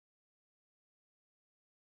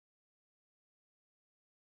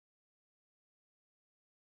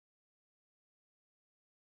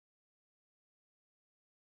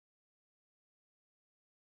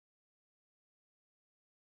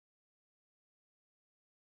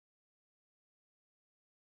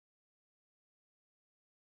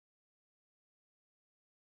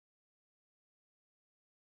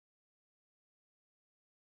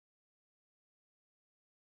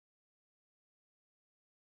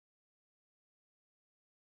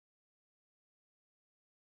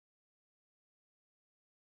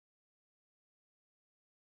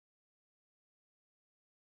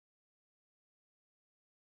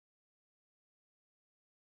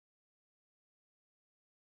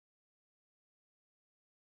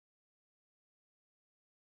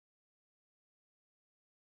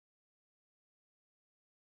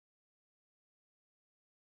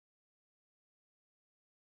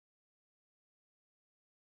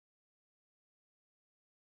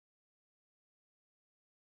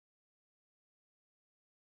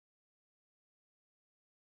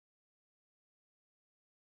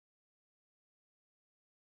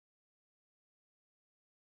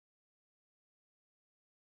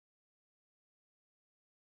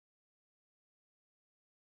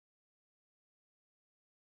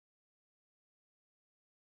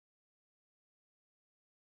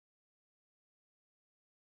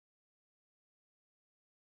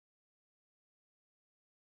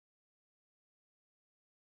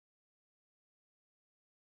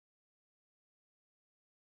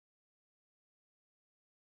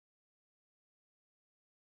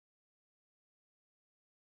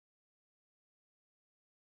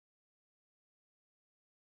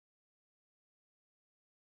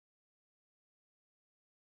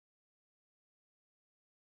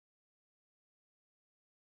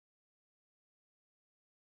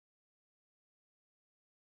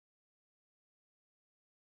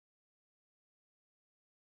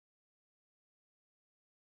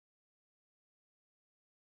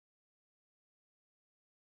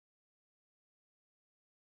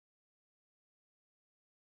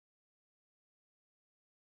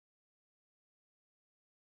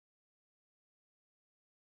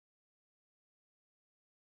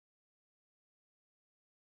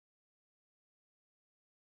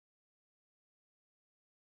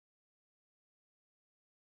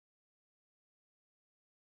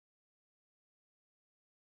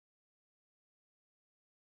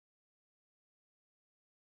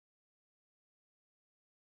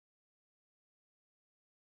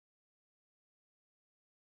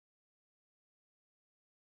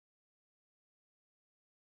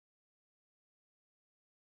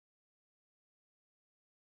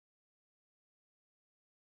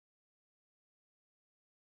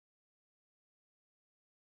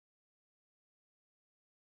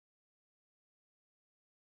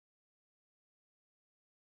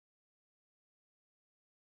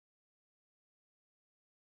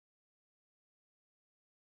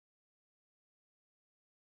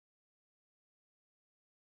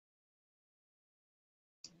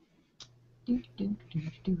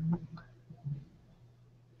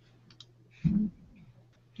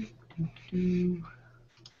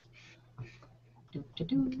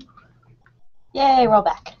Yay, we're all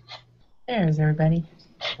back. There's everybody.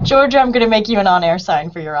 Georgia, I'm going to make you an on-air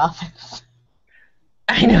sign for your office.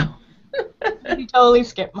 I know. You totally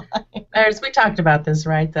skipped mine. We talked about this,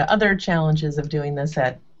 right? The other challenges of doing this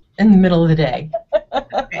in the middle of the day.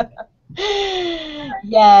 Okay.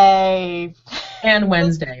 Yay. And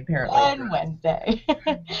Wednesday, apparently. And Wednesday.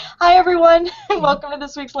 Hi, everyone. Welcome to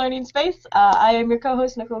this week's Learning Space. I am your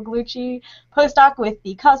co-host, Nicole, postdoc with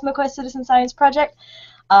the CosmoQuest Citizen Science Project.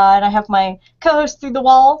 And I have my co-host through the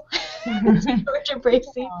wall, Georgia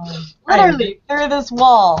Bracey. Literally through this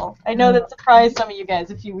wall. I know that surprised some of you guys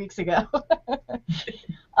a few weeks ago.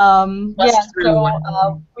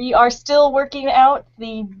 We are still working out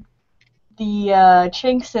the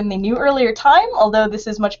chinks in the new earlier time, although this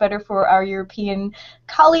is much better for our European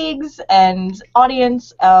colleagues and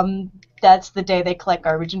audience. That's the day they collect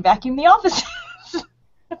garbage and vacuum the offices.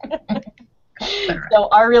 So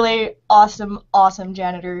our really awesome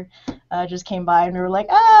janitor just came by and we were like,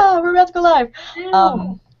 we're about to go live.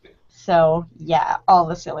 So yeah, all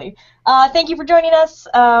the silly. Thank you for joining us.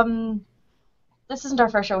 This isn't our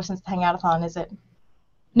first show since the Hangout-a-thon, is it?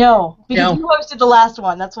 No, because you hosted the last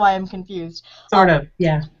one. That's why I'm confused. Sort of,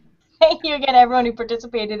 yeah. Thank you again, everyone who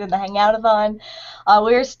participated in the Hangout-a-thon.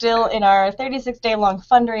 We're still in our 36-day-long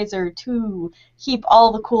fundraiser to keep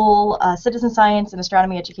all the cool citizen science and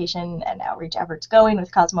astronomy education and outreach efforts going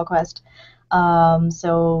with CosmoQuest.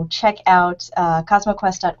 So check out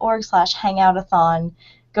cosmoquest.org/hangout-a-thon.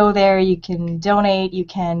 Go there. You can donate. You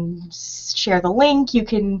can share the link. You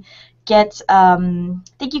can get, I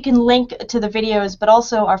think you can link to the videos, but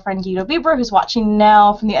also our friend Guido Bieber, who's watching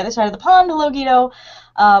now from the other side of the pond. Hello, Guido.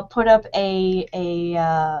 Put up a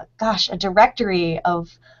directory of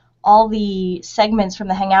all the segments from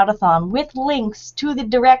the Hangout-a-thon with links to the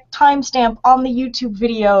direct timestamp on the YouTube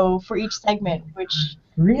video for each segment, which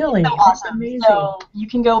really is so awesome. Amazing. So you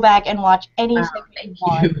can go back and watch any segment you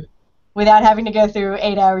want without having to go through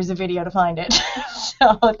 8 hours of video to find it.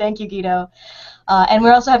 So thank you, Guido. And we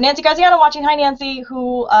also have Nancy Graziano watching. Hi, Nancy,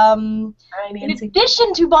 who, in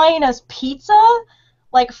addition to buying us pizza,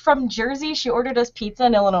 like from Jersey, she ordered us pizza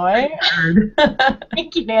in Illinois.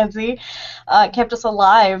 Thank you, Nancy. Kept us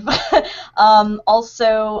alive.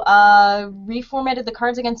 Also, reformatted the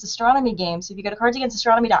Cards Against Astronomy game. So if you go to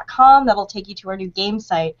cardsagainst.astronomy.com, that'll take you to our new game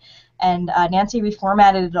site. And Nancy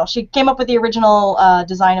reformatted it all. She came up with the original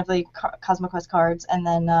design of the CosmoQuest cards and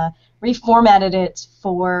then reformatted it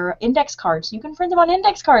for index cards. You can print them on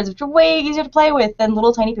index cards, which are way easier to play with than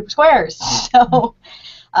little tiny paper squares. So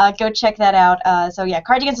go check that out. So yeah,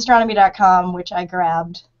 cardsagainst.astronomy.com, which I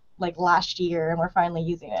grabbed like last year, and we're finally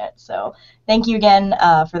using it. So thank you again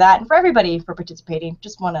for that and for everybody for participating.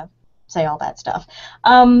 Just want to say all that stuff.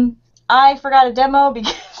 I forgot a demo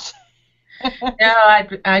because... No,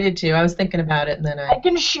 I did too. I was thinking about it, and then I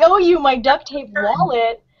can show you my duct tape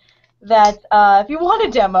wallet that, if you want a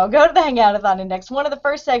demo, go to the Hangout-a-thon Index. One of the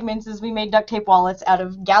first segments is we made duct tape wallets out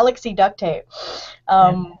of Galaxy duct tape.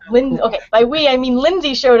 Okay, by we, I mean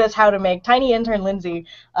Lindsay showed us how to make, tiny intern Lindsay,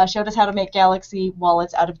 showed us how to make Galaxy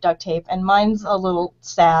wallets out of duct tape, and mine's a little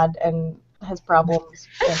sad and has problems.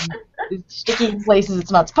 And sticky in places it's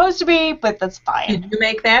not supposed to be, but that's fine. Did you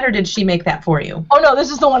make that, or did she make that for you? Oh no, this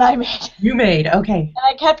is the one I made. You made, okay. And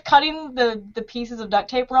I kept cutting the pieces of duct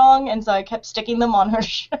tape wrong, and so I kept sticking them on her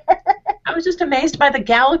shirt. I was just amazed by the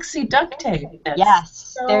Galaxy duct tape.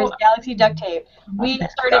 Yes, there's Galaxy duct tape. We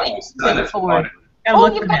started it before.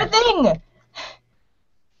 Oh, you've got a thing!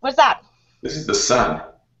 What's that? This is the sun.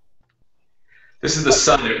 This is the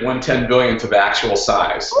sun at 1/10 billionth of actual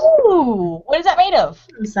size. Ooh, what is that made of?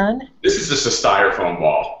 Sun. This is just a styrofoam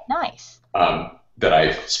ball. Nice. That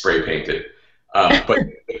I spray painted. But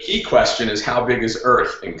the key question is, how big is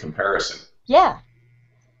Earth in comparison? Yeah.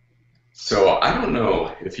 So I don't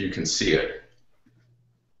know if you can see it.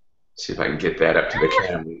 See if I can get that up to the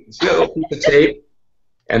camera. See that little piece of tape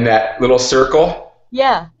and that little circle?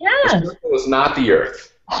 Yeah. The circle is not the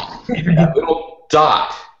Earth. That little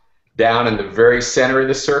dot down in the very center of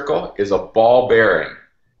the circle is a ball bearing.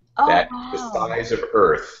 That's the size of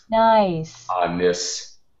Earth. Nice. On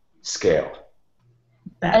this scale.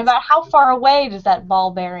 And about how far away does that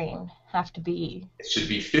ball bearing have to be? It should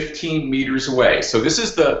be 15 meters away. So this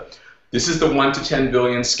is the 1 to 10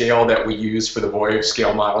 billion scale that we use for the Voyage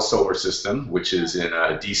scale model solar system, which is in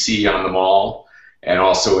DC on the Mall, and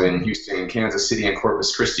also in Houston, Kansas City, and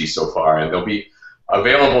Corpus Christi so far. And they'll be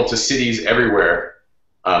available to cities everywhere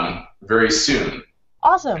very soon.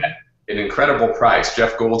 Awesome. an incredible price.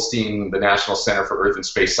 Jeff Goldstein, the National Center for Earth and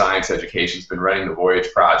Space Science Education, has been running the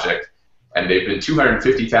Voyage project, and they've been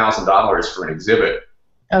 $250,000 for an exhibit,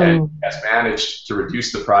 and has managed to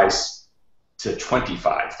reduce the price to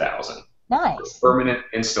 $25,000. Nice. For permanent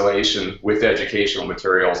installation with educational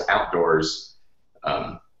materials outdoors.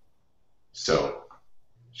 So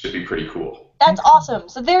should be pretty cool. That's awesome.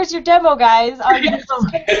 So there's your demo, guys. Our guest is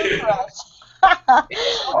coming for us.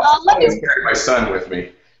 Let me carry my son with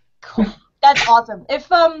me. Cool. That's awesome. If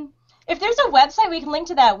there's a website we can link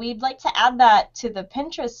to that, we'd like to add that to the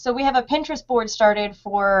Pinterest. So we have a Pinterest board started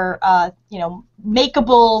for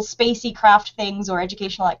makeable spacey craft things or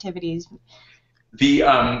educational activities. The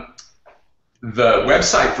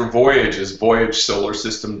website for Voyage is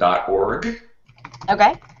voyagesolar.org.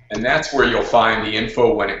 Okay. And that's where you'll find the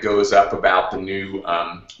info when it goes up about the new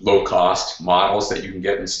low-cost models that you can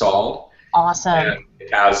get installed. Awesome. And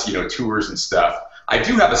it has, tours and stuff. I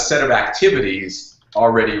do have a set of activities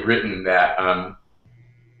already written that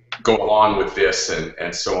go along with this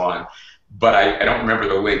and so on, but I don't remember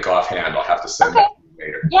the link offhand. I'll have to send that to you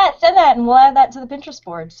later. Yeah, send that, and we'll add that to the Pinterest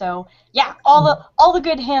board. So yeah, all the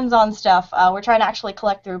good hands-on stuff. We're trying to actually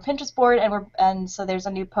collect through Pinterest board, and so there's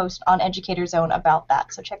a new post on Educator Zone about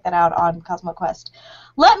that. So check that out on CosmoQuest.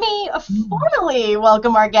 Let me formally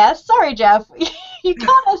welcome our guest. Sorry, Jeff, you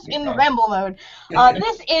caught us in ramble mode.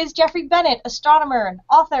 This is Jeffrey Bennett, astronomer and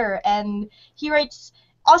author, and he writes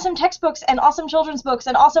awesome textbooks and awesome children's books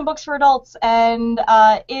and awesome books for adults, and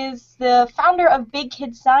is the founder of Big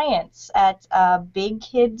Kids Science at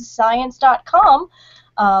bigkidsscience.com.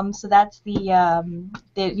 So that's the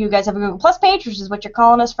you guys have a Google Plus page, which is what you're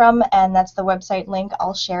calling us from, and that's the website link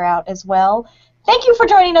I'll share out as well. Thank you for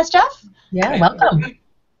joining us, Jeff. Yeah, welcome.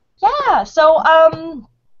 Yeah, so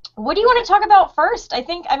what do you want to talk about first?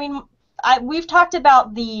 We've talked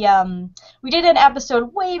about the, we did an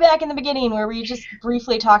episode way back in the beginning where we just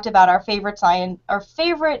briefly talked about our favorite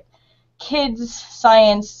kids'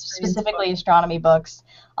 science, specifically astronomy books.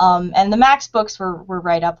 And the Max books were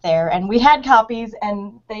right up there. And we had copies,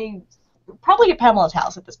 and they probably at Pamela's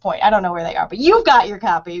house at this point. I don't know where they are, but you've got your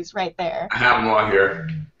copies right there. I have them all here.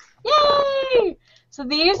 Yay! So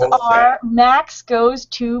these are Max Goes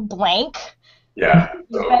to Blank. Yeah.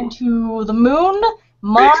 He's been to the moon,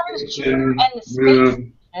 Mars, Jupiter, and the Space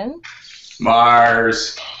Station.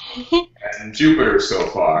 Mars, and Jupiter so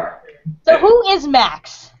far. So who is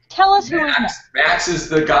Max? Tell us who is Max. Max is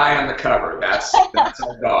the guy on the cover. That's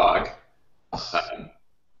our dog.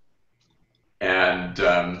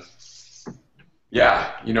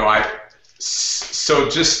 So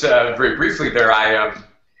just very briefly there,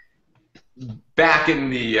 back in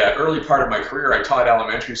the early part of my career, I taught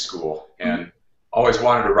elementary school and always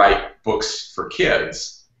wanted to write books for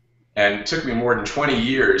kids. And it took me more than 20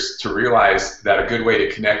 years to realize that a good way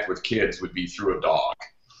to connect with kids would be through a dog.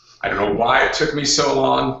 I don't know why it took me so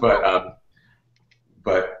long, but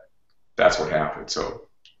that's what happened. So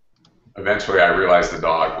eventually I realized the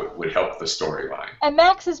dog would help the storyline. And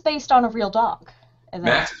Max is based on a real dog.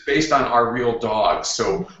 Max is based on our real dog.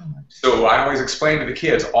 So I always explain to the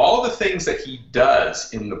kids, all the things that he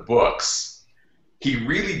does in the books, he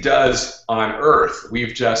really does on Earth.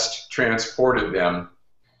 We've just transported them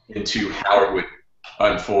into how it would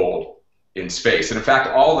unfold in space. And in fact,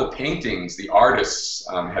 all the paintings, the artists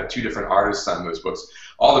have two different artists on those books.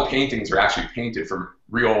 All the paintings are actually painted from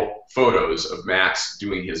real photos of Max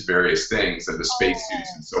doing his various things, and the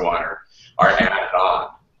spacesuits and so on are added on.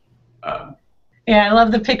 Yeah, I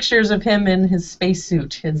love the pictures of him in his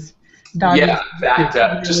spacesuit. His dog. Yeah,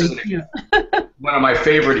 just one of my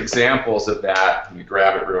favorite examples of that. Let me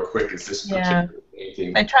grab it real quick. Is this particular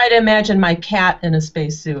painting? I try to imagine my cat in a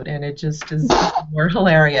spacesuit, and it just is more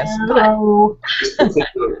hilarious. This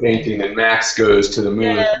particular painting, and Max goes to the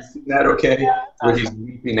moon. Yes. Isn't that okay? Yeah, where he's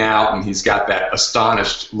leaping out, and he's got that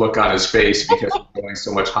astonished look on his face because he's going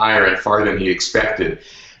so much higher and farther than he expected.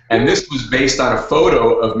 And this was based on a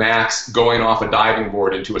photo of Max going off a diving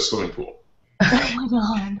board into a swimming pool. Oh my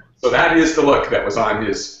God. So that is the look that was on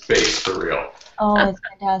his face for real. Oh, that's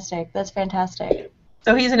fantastic. That's fantastic.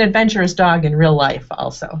 So he's an adventurous dog in real life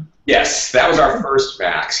also. Yes, that was our first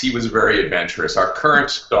Max. He was very adventurous. Our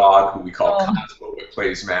current dog, who we call Cosmo, that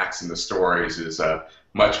plays Max in the stories, is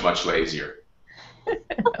much, much lazier. So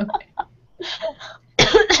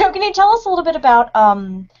can you tell us a little bit about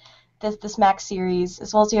this Max series,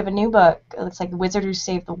 as well as you have a new book, it looks like The Wizard Who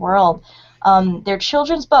Saved the World. They're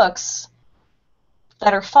children's books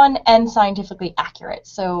that are fun and scientifically accurate.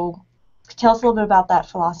 So tell us a little bit about that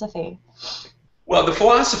philosophy. Well, the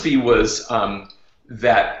philosophy was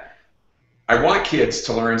that I want kids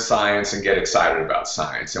to learn science and get excited about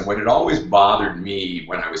science. And what had always bothered me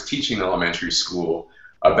when I was teaching elementary school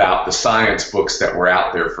about the science books that were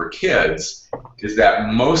out there for kids is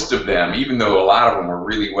that most of them, even though a lot of them were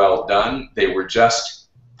really well done, they were just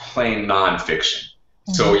plain nonfiction.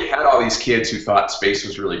 So you had all these kids who thought space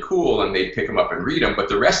was really cool and they'd pick them up and read them, but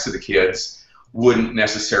the rest of the kids wouldn't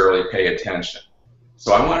necessarily pay attention.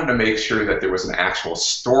 So I wanted to make sure that there was an actual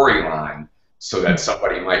storyline so that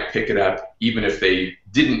somebody might pick it up even if they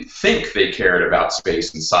didn't think they cared about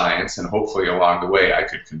space and science, and hopefully along the way I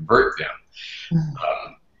could convert them.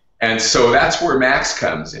 And so that's where Max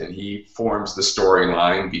comes in. He forms the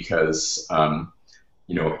storyline because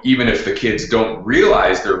you know, even if the kids don't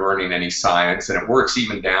realize they're learning any science, and it works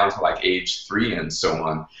even down to like age 3 and so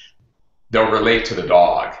on, they'll relate to the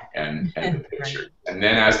dog and the picture. Right. And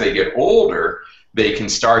then as they get older, they can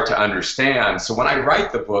start to understand. So when I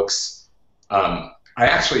write the books, I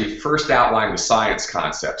actually first outline the science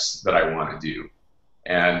concepts that I want to do.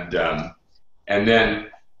 And then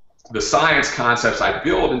the science concepts I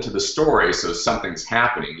build into the story, so something's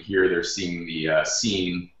happening. Here they're seeing the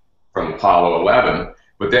scene from Apollo 11.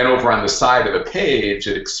 But then over on the side of the page,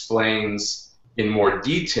 it explains in more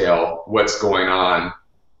detail what's going on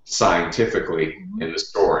scientifically in the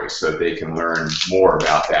story so that they can learn more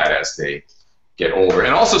about that as they get older.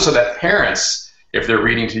 And also so that parents, if they're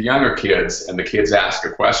reading to younger kids and the kids ask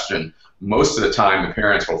a question, most of the time the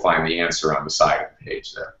parents will find the answer on the side of the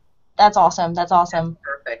page there. That's awesome. That's awesome.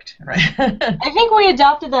 Perfect. Right. I think we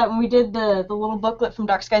adopted that when we did the little booklet from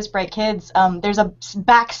Dark Skies, Bright Kids. There's a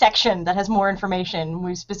back section that has more information.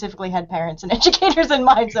 We specifically had parents and educators in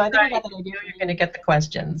mind, so I think we got that idea. You're going to get the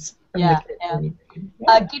questions. Yeah.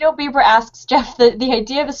 Guido Bieber asks, Jeff, the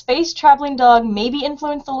idea of a space traveling dog may be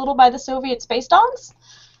influenced a little by the Soviet space dogs?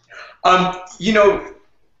 You know,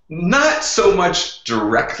 not so much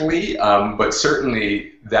directly, but certainly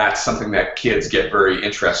that's something that kids get very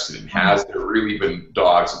interested in. Has there really been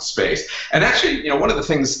dogs in space? And actually, you know, one of the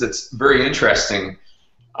things that's very interesting,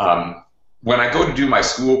 when I go to do my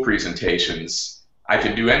school presentations, I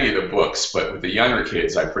can do any of the books, but with the younger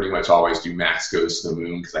kids, I pretty much always do Max Goes to the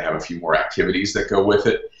Moon because I have a few more activities that go with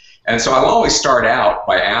it. And so I'll always start out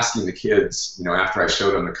by asking the kids, you know, after I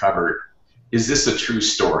show them the cover, is this a true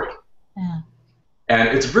story? Yeah. And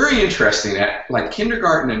it's very interesting that, like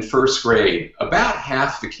kindergarten and first grade, about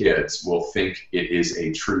half the kids will think it is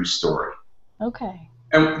a true story. Okay.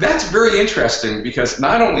 And that's very interesting because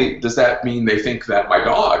not only does that mean they think that my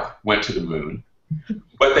dog went to the moon,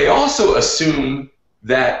 but they also assume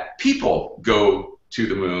that people go to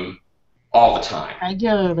the moon all the time.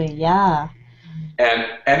 Regularly, yeah. And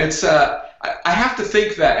it's I have to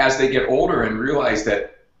think that as they get older and realize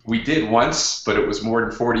that we did once, but it was more than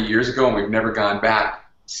 40 years ago, and we've never gone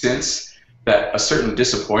back since, that a certain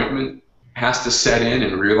disappointment has to set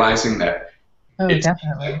in realizing that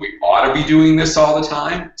definitely. We ought to be doing this all the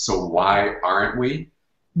time, so why aren't we?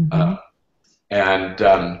 Yeah,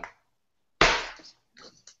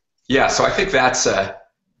 so I think that's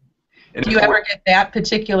do you ever get that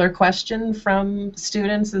particular question from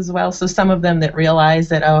students as well? So some of them that realize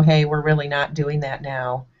that, oh, hey, we're really not doing that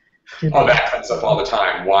now. Oh, that comes up all the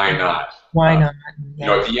time. Why not? Why not? You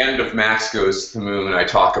know, at the end of Max Goes to the Moon, I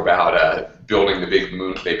talk about building the big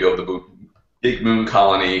moon. They build the big moon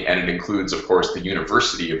colony, and it includes, of course, the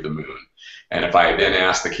University of the Moon. And if I then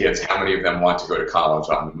ask the kids how many of them want to go to college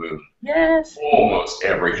on the moon, yes, almost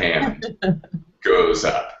every hand goes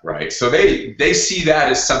up, right? So they see that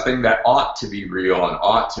as something that ought to be real and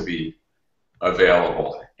ought to be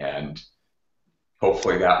available, and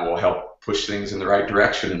hopefully that will help push things in the right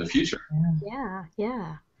direction in the future.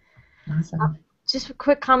 Yeah. Awesome. Just a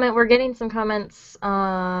quick comment. We're getting some comments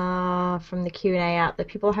from the Q&A app that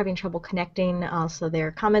people are having trouble connecting, so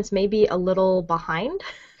their comments may be a little behind.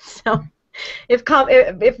 So if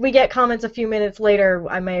we get comments a few minutes later,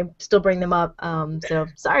 I may still bring them up. So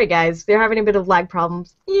sorry, guys. They're having a bit of lag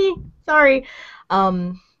problems. Sorry.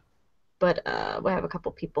 But we have a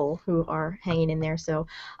couple people who are hanging in there. So,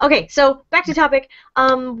 okay, so back to topic.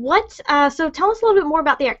 So tell us a little bit more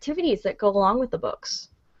about the activities that go along with the books.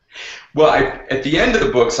 Well, at the end of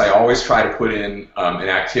the books, I always try to put in an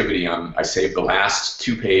activity. I save the last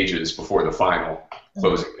 2 pages before the final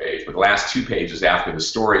closing page, but the last 2 pages after the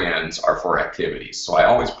story ends are for activities. So I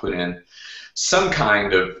always put in some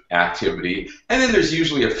kind of activity, and then there's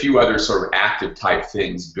usually a few other sort of active type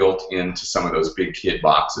things built into some of those big kid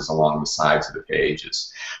boxes along the sides of the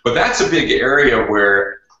pages. But that's a big area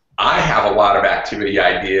where I have a lot of activity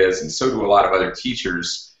ideas, and so do a lot of other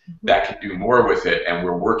teachers that can do more with it, and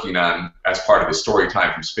we're working on, as part of the Story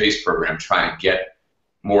Time from Space program, trying to get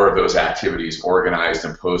more of those activities organized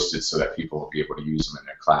and posted so that people will be able to use them in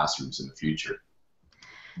their classrooms in the future.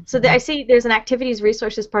 So I see there's an activities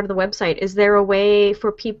resources part of the website. Is there a way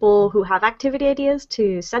for people who have activity ideas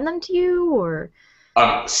to send them to you, or?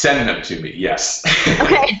 Send them to me, yes.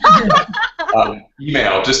 Okay.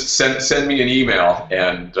 Email, just send me an email,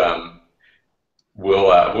 and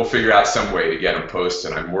we'll figure out some way to get them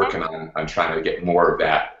posted. I'm working on trying to get more of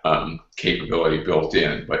that capability built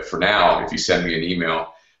in. But for now, if you send me an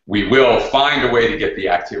email, we will find a way to get the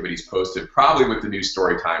activities posted, probably with the new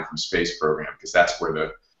Storytime from Space program, because that's where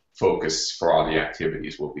the focus for all the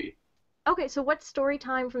activities will be. Okay, so what's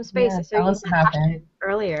Storytime from Space? Yeah, So tell you us about that.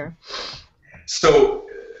 earlier. So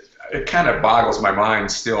it kind of boggles my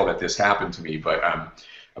mind still that this happened to me, but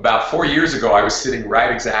about 4 years ago, I was sitting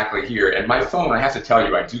right exactly here, and my phone, I have to tell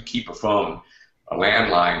you, I do keep a phone, a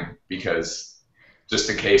landline, because just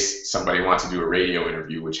in case somebody wants to do a radio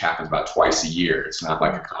interview, which happens about twice a year. It's not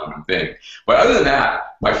like a common thing. But other than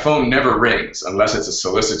that, my phone never rings unless it's a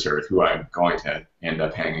solicitor who I'm going to end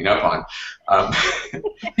up hanging up on.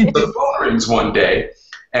 The phone rings one day,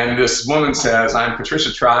 and this woman says, "I'm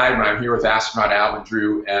Patricia Tribe, and I'm here with astronaut Alvin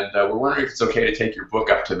Drew, and we're wondering if it's okay to take your book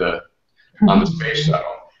up to on the space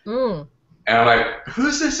shuttle." Mm. And I'm like,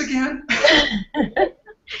 "Who's this again?"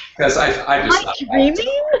 Because I just Am I dreaming?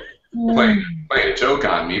 playing a joke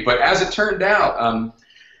on me. But as it turned out,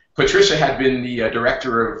 Patricia had been the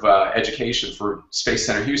director of education for Space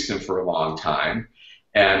Center Houston for a long time,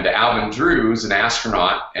 and Alvin Drew is an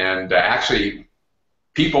astronaut, and actually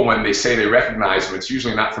people, when they say they recognize him, it's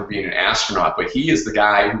usually not from being an astronaut, but he is the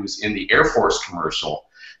guy who's in the Air Force commercial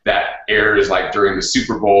that airs like during the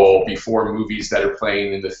Super Bowl, before movies that are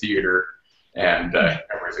playing in the theater, and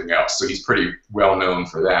everything else. So he's pretty well known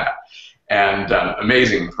for that, and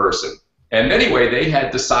amazing person. And anyway, they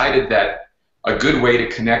had decided that a good way to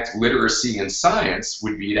connect literacy and science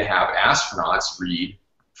would be to have astronauts read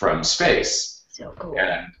from space. So cool.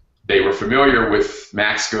 And they were familiar with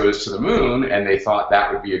Max Goes to the Moon, and they thought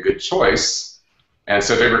that would be a good choice. And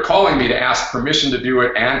so they were calling me to ask permission to do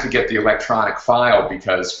it and to get the electronic file,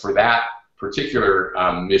 because for that particular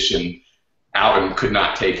mission, Alvin could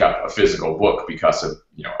not take up a physical book because of,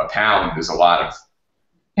 a pound is a lot of.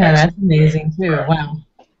 Yeah, that's amazing too. Wow.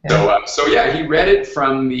 Yeah. So yeah, he read it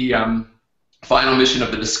from the final mission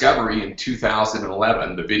of the Discovery in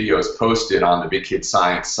 2011. The video is posted on the Big Kid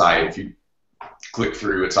Science site. If you click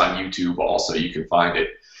through, it's on YouTube also. You can find it.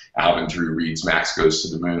 Alvin Drew reads Max Goes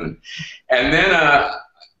to the Moon. And then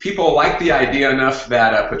people liked the idea enough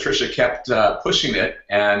that Patricia kept pushing it,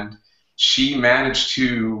 and she managed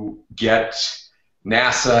to get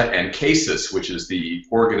NASA and CASIS, which is the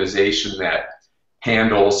organization that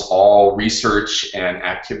handles all research and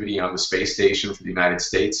activity on the space station for the United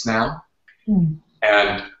States now. Mm.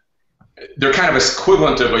 And they're kind of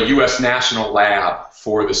equivalent of a U.S. national lab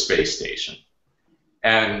for the space station.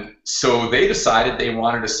 And so they decided they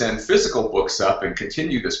wanted to send physical books up and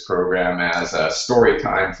continue this program as a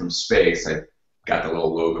Storytime from Space. I got the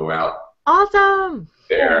little logo out. Awesome!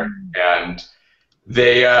 There. And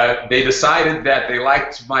they decided that they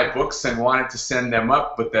liked my books and wanted to send them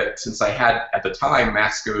up, but that since I had, at the time,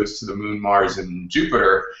 Max Goes to the Moon, Mars, and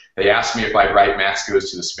Jupiter, they asked me if I'd write Max Goes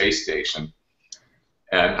to the Space Station.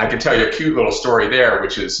 And I can tell you a cute little story there,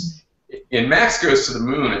 which is, in Max Goes to the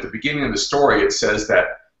Moon, at the beginning of the story, it says that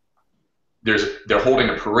they're holding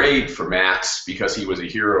a parade for Max because he was a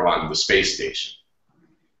hero on the space station.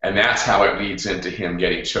 And that's how it leads into him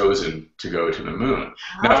getting chosen to go to the moon.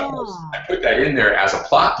 Now, of course, I put that in there as a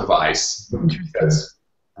plot device, because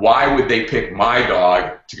why would they pick my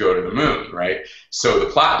dog to go to the moon, right? So the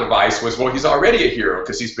plot device was, well, he's already a hero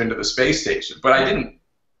because he's been to the space station. But I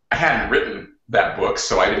hadn't written that book,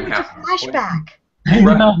 so I didn't have to flashback.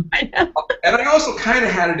 Right. And I also kind of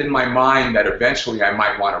had it in my mind that eventually I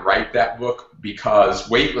might want to write that book, because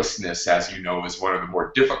weightlessness, as you know, is one of the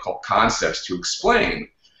more difficult concepts to explain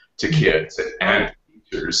to kids and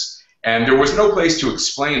teachers. And there was no place to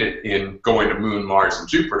explain it in Going to Moon, Mars, and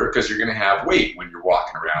Jupiter, because you're going to have weight when you're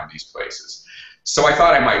walking around these places. So I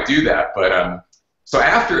thought I might do that. But so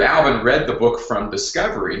after Alvin read the book from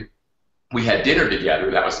Discovery, we had dinner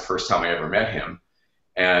together. That was the first time I ever met him.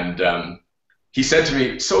 And he said to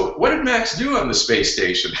me, "So what did Max do on the space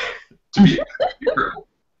station to be a hero?"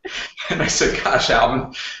 And I said, "Gosh,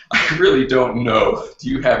 Alvin, I really don't know. Do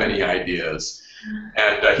you have any ideas?"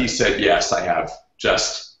 And he said, "Yes, I have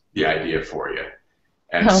just the idea for you."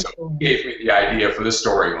 And so he gave me the idea for the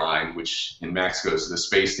storyline, which in Max Goes to the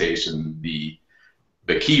Space Station, the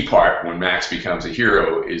key part when Max becomes a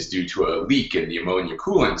hero is due to a leak in the ammonia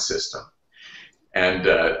cooling system. And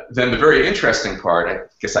then the very interesting part, I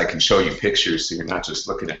guess I can show you pictures so you're not just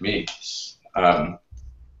looking at me.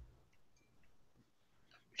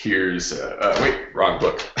 Here's, wait, wrong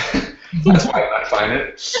book. That's why I'm not finding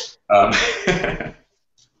it.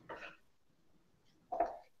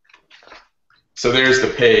 So there's the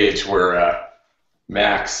page where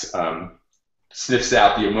Max sniffs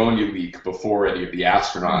out the ammonia leak before any of the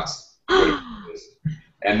astronauts go to space.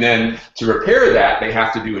 And then to repair that, they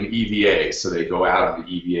have to do an EVA, so they go out on the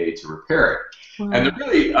EVA to repair it. Wow. And the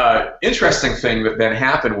really interesting thing that then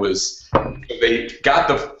happened was they got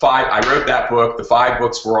the 5, I wrote that book, the 5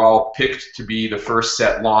 books were all picked to be the first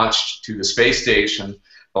set launched to the space station.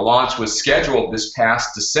 The launch was scheduled this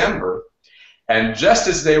past December, and just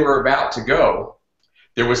as they were about to go,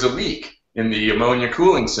 there was a leak in the ammonia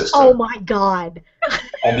cooling system. Oh my God.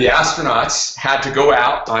 And the astronauts had to go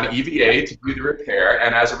out on EVA to do the repair,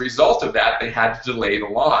 and as a result of that, they had to delay the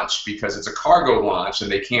launch because it's a cargo launch and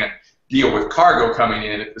they can't deal with cargo coming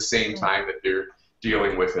in at the same time that they're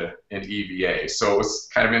dealing with an EVA. So it was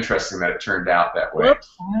kind of interesting that it turned out that way.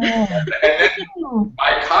 And then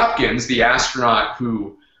Mike Hopkins, the astronaut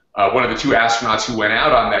who, one of the 2 astronauts who went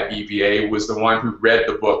out on that EVA, was the one who read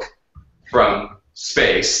the book from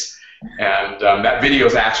space. And that video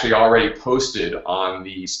is actually already posted on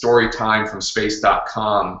the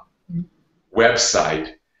storytimefromspace.com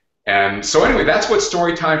website. And so anyway, that's what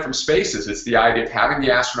Storytime from Space is. It's the idea of having the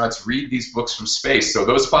astronauts read these books from space. So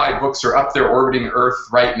those 5 books are up there orbiting Earth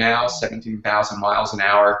right now, 17,000 miles an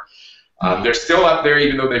hour. They're still up there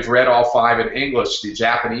even though they've read all 5 in English. The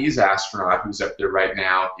Japanese astronaut who's up there right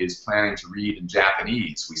now is planning to read in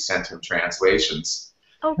Japanese. We sent him translations.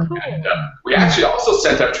 Oh, cool. And we actually also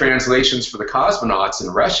sent up translations for the cosmonauts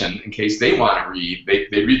in Russian in case they want to read.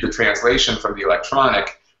 They read the translation from the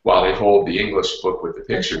electronic while they hold the English book with the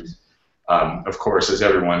pictures. Of course, as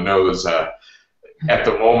everyone knows, at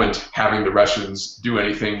the moment, having the Russians do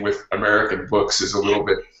anything with American books is a little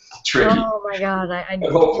bit tricky. Oh my God!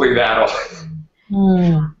 But hopefully that'll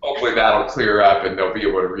clear up and they'll be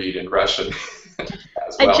able to read in Russian as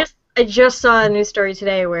well. I just saw a news story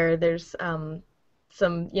today where there's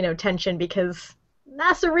some tension because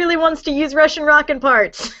NASA really wants to use Russian rocket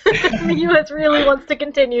parts. The U.S. really wants to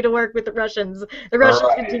continue to work with the Russians. The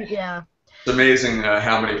Russians continue, yeah. It's amazing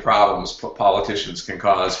how many problems politicians can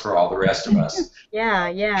cause for all the rest of us.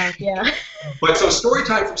 Yeah. But so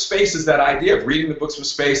Storytime from Space is that idea of reading the books from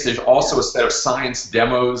space. There's also a set of science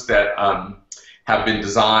demos that have been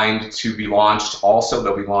designed to be launched. Also,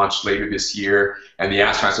 they'll be launched later this year, and the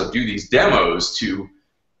astronauts will do these demos to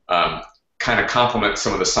kind of complement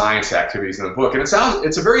some of the science activities in the book. And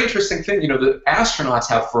it's a very interesting thing. The astronauts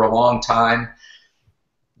have for a long time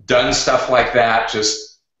done stuff like that just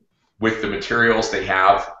with the materials they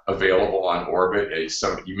have available on orbit.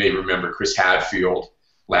 You may remember Chris Hadfield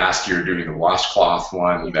last year doing the washcloth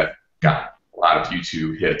one that got a lot of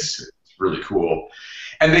YouTube hits. It's really cool.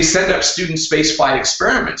 And they send up student spaceflight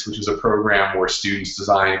experiments, which is a program where students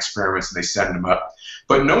design experiments and they send them up.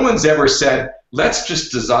 But no one's ever said, let's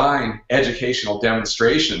just design educational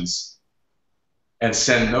demonstrations and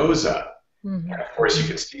send those up. Mm-hmm. And of course, you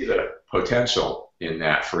can see the potential in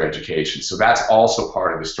that for education. So that's also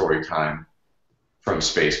part of the Storytime from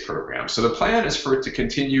Space program. So the plan is for it to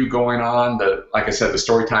continue going on. Like I said, the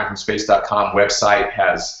storytimefromspace.com website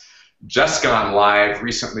has just gone live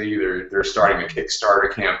recently. They're starting a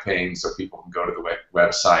Kickstarter campaign so people can go to the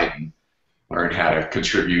website and learn how to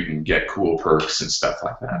contribute and get cool perks and stuff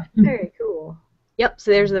like that. Very cool. Yep,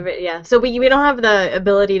 so there's the video. So we don't have the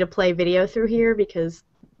ability to play video through here because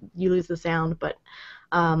you lose the sound, but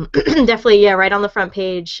definitely, right on the front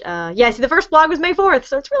page. See, the first blog was May 4th,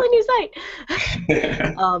 so it's a really new site.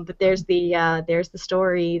 But there's the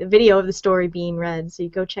story, the video of the story being read, so you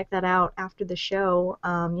go check that out after the show.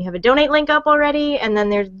 You have a donate link up already, and then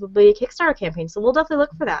there's the Kickstarter campaign, so we'll definitely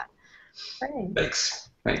look for that. Great.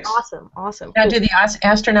 Thanks. Awesome. Now, do the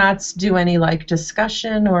astronauts do any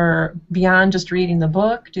discussion or beyond just reading the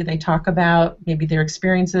book? Do they talk about maybe their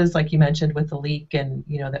experiences, like you mentioned with the leak, and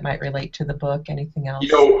that might relate to the book? Anything else?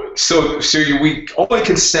 So we only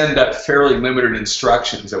can send up fairly limited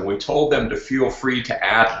instructions, and we told them to feel free to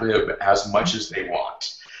ad-lib as much as they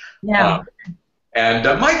want. Yeah. And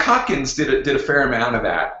Mike Hopkins did a fair amount of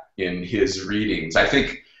that in his readings, I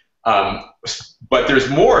think. But there's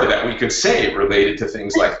more that we could say related to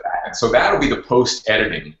things like that. So that'll be the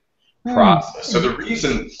post-editing process. So the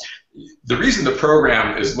reason the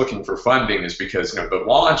program is looking for funding is because the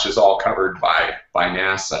launch is all covered by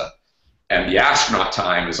NASA, and the astronaut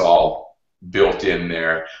time is all built in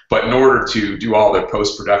there. But in order to do all the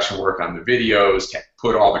post-production work on the videos, to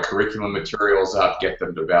put all the curriculum materials up, get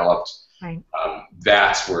them developed, Right.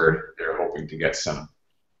 That's where they're hoping to get some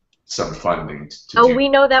funding to do. We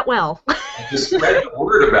know that well. Just spread the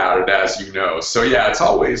word about it, as you know. So yeah, it's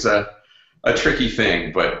always a tricky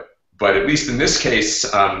thing, but at least in this case,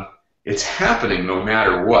 it's happening no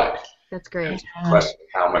matter what. That's great. It's a question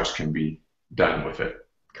of how much can be done with it.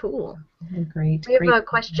 Cool. Great. We have a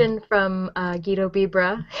question from Guido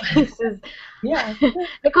Bibra. He says, Yeah.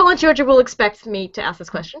 Nicole and Georgia will expect me to ask this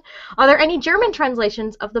question. Are there any German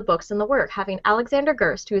translations of the books in the work? Having Alexander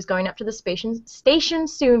Gerst, who is going up to the station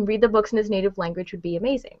soon, read the books in his native language would be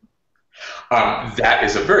amazing. That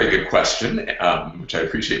is a very good question, which I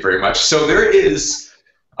appreciate very much. So there is,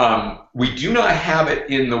 we do not have it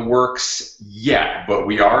in the works yet, but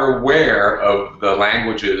we are aware of the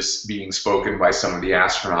languages being spoken by some of the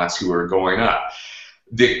astronauts who are going up.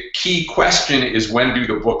 The key question is, when do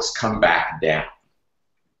the books come back down?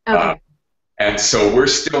 Okay. And so we're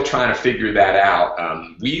still trying to figure that out.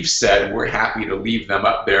 We've said we're happy to leave them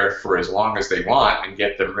up there for as long as they want and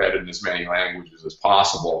get them read in as many languages as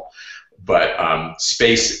possible. But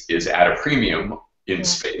space is at a premium in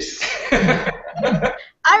space.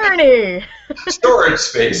 Irony! Storage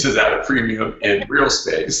space is at a premium in real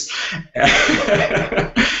space.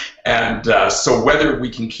 And so whether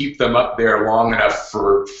we can keep them up there long enough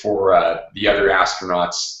for the other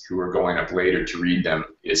astronauts who are going up later to read them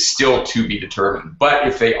is still to be determined. But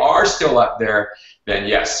if they are still up there, then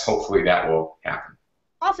yes, hopefully that will happen.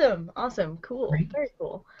 Awesome, awesome, cool, Great. very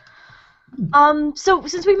cool. So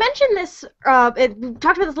since we mentioned this, we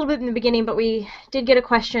talked about this a little bit in the beginning, but we did get a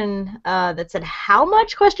question that said how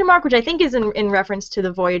much, which I think is in reference to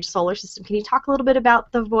the Voyage solar system. Can you talk a little bit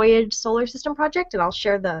about the Voyage solar system project? And I'll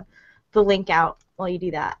share the link out while you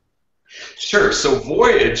do that. Sure. So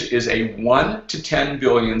Voyage is a 1 to 10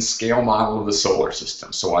 billion scale model of the solar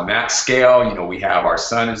system. So on that scale, you know, we have our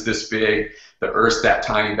sun is this big, the Earth's that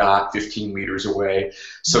tiny dot 15 meters away.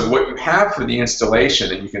 So what you have for the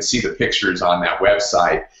installation, and you can see the pictures on that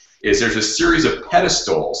website, is there's a series of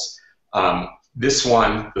pedestals. This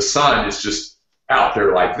one, the sun, is just out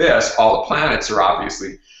there like this. All the planets are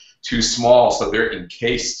obviously too small, so they're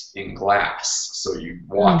encased in glass. So you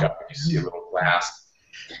walk up and you see a little glass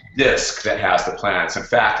disc that has the planets. In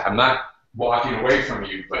fact, I'm not walking away from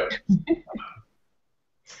you, but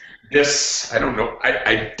this, I don't know,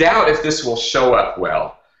 I doubt if this will show up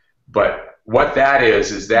well, but what that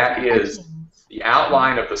is the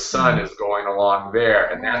outline of the sun is going along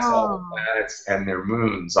there, and that's all the planets and their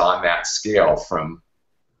moons on that scale from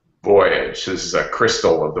Voyage. This is a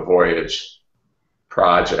crystal of the Voyage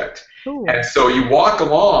project. Ooh. And so you walk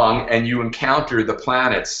along and you encounter the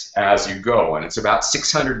planets as you go, and it's about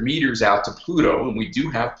 600 meters out to Pluto, and we do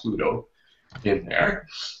have Pluto in there.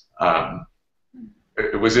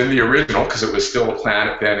 It was in the original because it was still a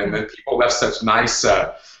planet then, and then people left such nice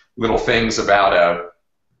little things about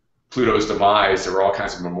Pluto's demise. There were all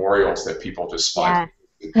kinds of memorials that people just spiked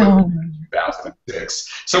in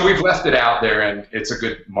 2006. So we've left it out there, and it's a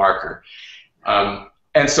good marker.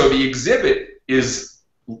 And so the exhibit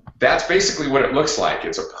that's basically what it looks like.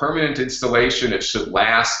 It's a permanent installation. It should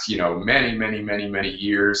last, you know, many, many, many, many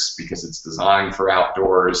years because it's designed for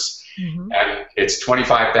outdoors. Mm-hmm. And it's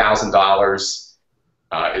 $25,000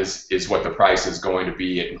 is what the price is going to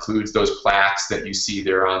be. It includes those plaques that you see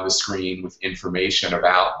there on the screen with information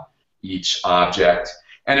about each object.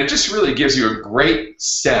 And it just really gives you a great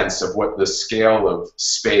sense of what the scale of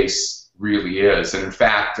space really is. And in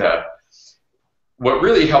fact, what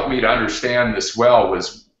really helped me to understand this well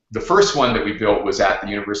was the first one that we built was at the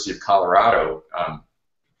University of Colorado,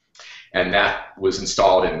 and that was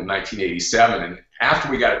installed in 1987. And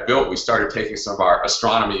after we got it built, we started taking some of our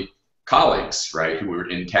astronomy colleagues, right, who were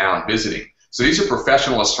in town visiting. So these are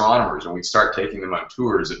professional astronomers, and we'd start taking them on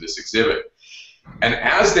tours of this exhibit. And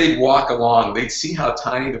as they'd walk along, they'd see how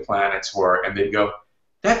tiny the planets were, and they'd go,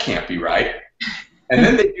 that can't be right. And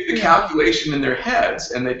then they'd do the calculation in their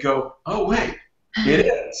heads, and they'd go, oh, wait. It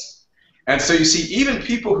is. And so you see, even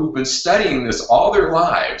people who've been studying this all their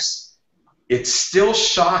lives, it's still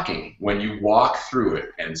shocking when you walk through it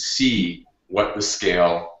and see what the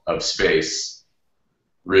scale of space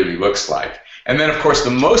really looks like. And then, of course,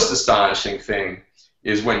 the most astonishing thing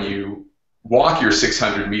is when you walk your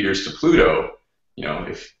 600 meters to Pluto, you know,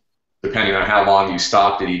 if depending on how long you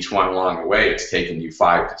stopped at each one along the way, it's taken you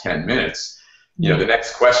 5 to 10 minutes. You know, the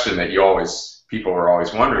next question that people are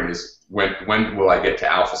always wondering is, when will I get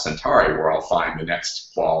to Alpha Centauri, where I'll find the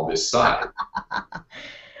next ball this size?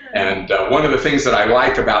 And one of the things that I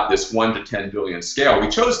like about this 1 to 10 billion scale, we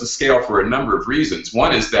chose the scale for a number of reasons.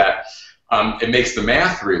 One is that it makes the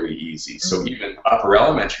math really easy. So even upper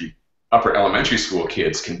elementary school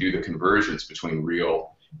kids can do the conversions between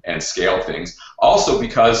real and scale things. Also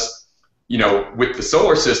because, you know, with the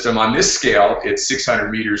solar system, on this scale, it's 600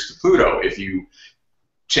 meters to Pluto. If you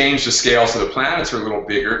change the scale so the planets are a little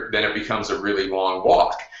bigger, then it becomes a really long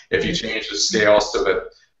walk. If you change the scale so that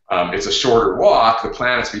it's a shorter walk, the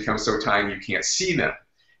planets become so tiny you can't see them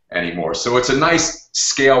anymore. So it's a nice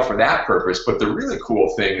scale for that purpose. But the really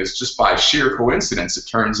cool thing is, just by sheer coincidence, it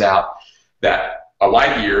turns out that a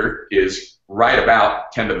light year is right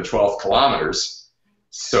about 10 to the 12th kilometers.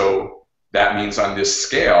 So that means on this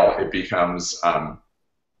scale it becomes,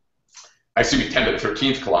 excuse me, 10 to the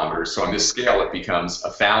 13th kilometers. So on this scale it becomes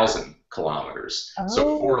 1,000 kilometers. Oh.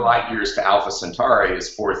 So 4 light years to Alpha Centauri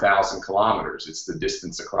is 4,000 kilometers. It's the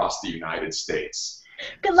distance across the United States.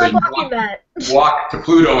 Good luck walking that. Walk to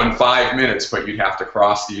Pluto in 5 minutes, but you'd have to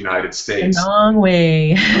cross the United States. A long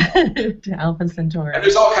way to Alpha Centauri. And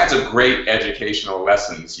there's all kinds of great educational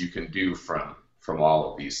lessons you can do from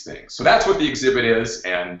all of these things. So that's what the exhibit is,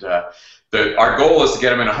 and our goal is to get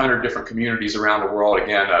them in 100 different communities around the world.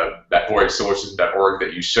 Again, that voyagesolarSystem.org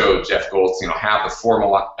that you showed, Jeff Goldstein, will have the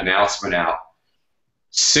formal announcement out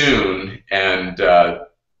soon, and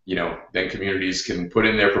you know, then communities can put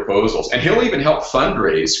in their proposals, and he'll even help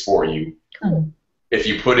fundraise for you if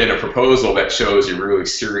you put in a proposal that shows you're really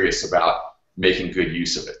serious about making good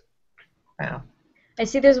use of it. Wow. I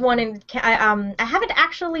see there's one in, I haven't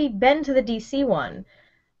actually been to the DC one,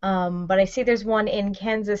 but I see there's one in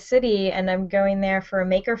Kansas City, and I'm going there for a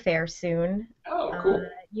maker fair soon. Oh, cool.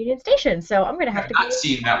 Union Station, so I'm going to have to I've not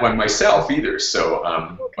seen that one myself either,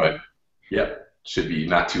 so, but, yep, should be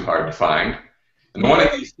not too hard to find. And the one in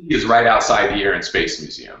DC is right outside the Air and Space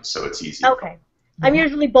Museum, so it's easy. Okay. I'm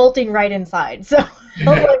usually bolting right inside, so I'm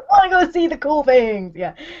like, want to go see the cool things.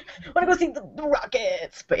 Yeah. Want to go see the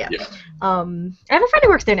rockets. But yeah. I have a friend who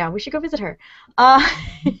works there now. We should go visit her.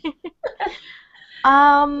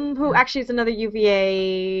 Who actually is another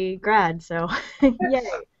UVA grad, so yay.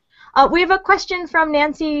 We have a question from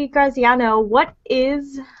Nancy Graziano. What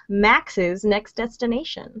is Max's next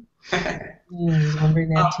destination? Wondering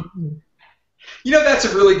that too. You know, that's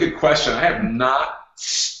a really good question. I have not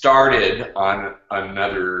started on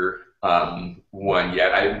another one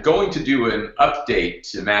yet. I'm going to do an update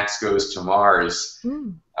to Max Goes to Mars,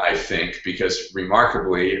 I think, because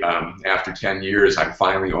remarkably, after 10 years, I'm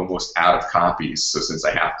finally almost out of copies. So since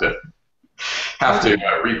I have to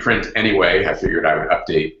reprint anyway, I figured I would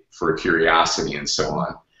update for curiosity and so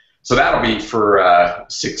on. So that'll be for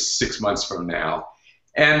six months from now.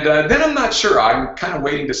 And then I'm not sure. I'm kind of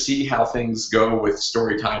waiting to see how things go with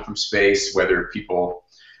Storytime from Space, whether people,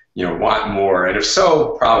 you know, want more. And if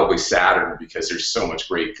so, probably Saturn, because there's so much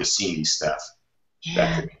great Cassini stuff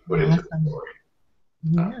that can be put into the story.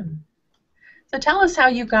 Yeah. So tell us how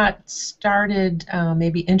you got started,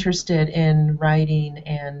 maybe interested in writing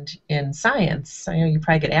and in science. I know you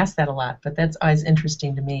probably get asked that a lot, but that's always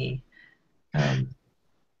interesting to me.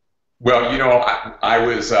 Well, you know, I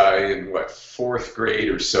was in, what, 4th grade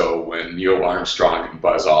or so when Neil Armstrong and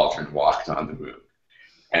Buzz Aldrin walked on the moon.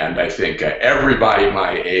 And I think everybody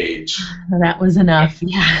my age... That was enough,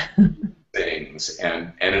 yeah. ...things,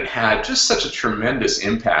 and it had just such a tremendous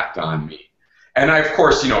impact on me. And I, of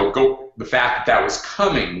course, you know, the fact that was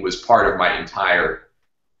coming was part of my entire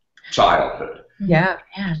childhood. Yeah,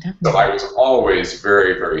 yeah, definitely. So I was always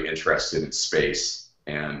very, very interested in space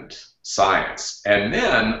and science. And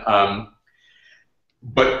then,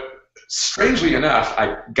 but strangely enough,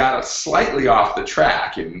 I got slightly off the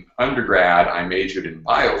track. In undergrad, I majored in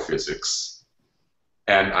biophysics,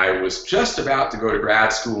 and I was just about to go to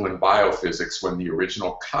grad school in biophysics when the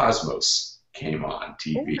original Cosmos came on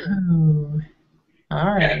TV. Ooh. All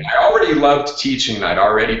right. And I already loved teaching. I'd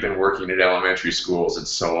already been working at elementary schools and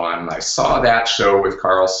so on. And I saw that show with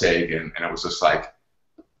Carl Sagan, and it was just like,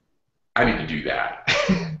 I need to do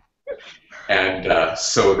that. And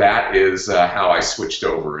so that is how I switched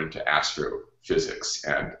over into astrophysics.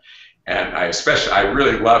 And I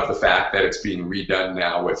really love the fact that it's being redone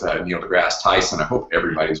now with Neil deGrasse Tyson. I hope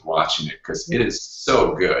everybody's watching it because it is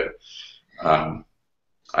so good.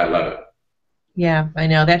 I love it. Yeah, I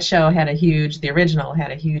know that show had the original had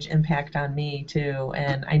a huge impact on me too,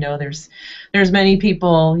 and I know there's many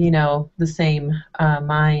people, you know, the same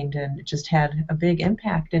mind, and it just had a big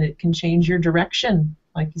impact, and it can change your direction,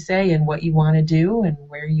 like you say, and what you want to do and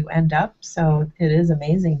where you end up. So it is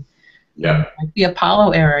amazing. Yeah. Like the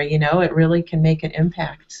Apollo era, you know, it really can make an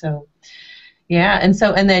impact. So yeah, and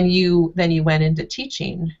then you went into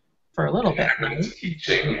teaching for a little bit. I went into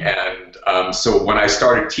teaching, and so when I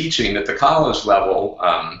started teaching at the college level,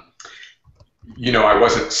 you know, I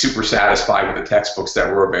wasn't super satisfied with the textbooks that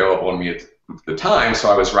were available to me at the time, so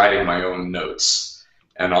I was writing my own notes.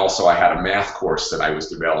 and also I had a math course that I was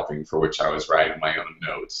developing for which I was writing my own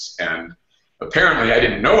notes. And apparently I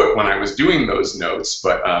didn't know it when I was doing those notes,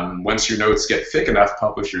 but once your notes get thick enough,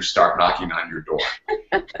 publishers start knocking on your door.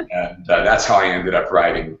 And that's how I ended up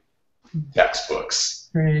writing textbooks.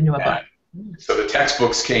 Right into a book. So the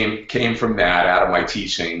textbooks came from that, out of my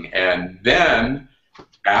teaching. And then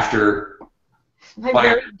after My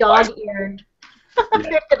very dog-eared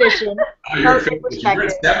 5th edition. You're in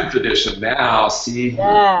 7th edition now, see?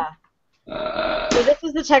 Yeah. So this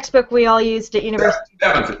is the textbook we all used at university.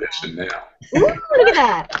 7th edition now. Ooh, look at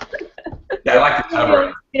that. Yeah, I like the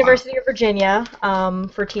cover. University of Virginia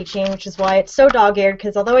for teaching, which is why it's so dog-eared,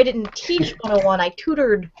 because although I didn't teach 101, I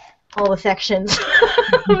tutored all the sections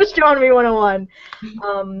of Astronomy 101.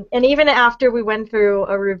 And even after we went through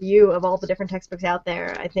a review of all the different textbooks out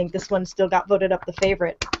there, I think this one still got voted up the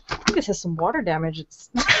favorite. I think this has some water damage. It's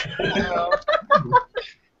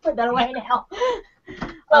put that away now.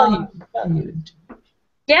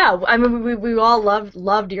 Yeah, I mean, we all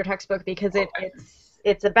loved your textbook because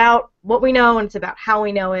it's about what we know and it's about how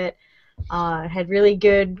we know it. It had really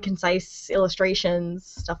good, concise illustrations,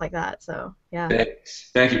 stuff like that. So yeah.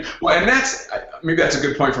 Thank you. Well, and maybe that's a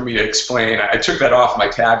good point for me to explain. I took that off my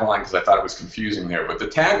tagline because I thought it was confusing there. But the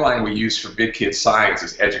tagline we use for Big Kid Science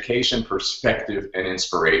is education, perspective, and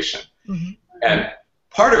inspiration. Mm-hmm. And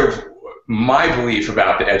part of my belief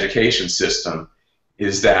about the education system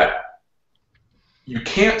is that you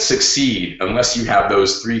can't succeed unless you have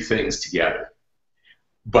those 3 things together.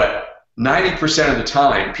 But 90% of the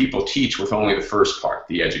time, people teach with only the first part,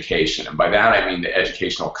 the education. And by that, I mean the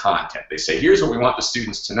educational content. They say, here's what we want the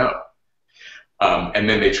students to know. And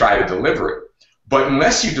then they try to deliver it. But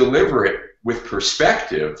unless you deliver it with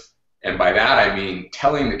perspective, and by that I mean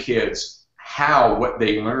telling the kids how what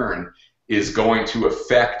they learn is going to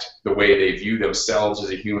affect the way they view themselves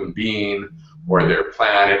as a human being or their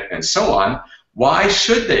planet and so on, why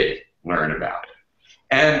should they learn about it?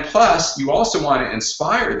 And plus, you also want to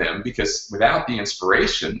inspire them because without the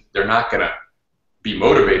inspiration, they're not going to be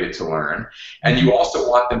motivated to learn. And you also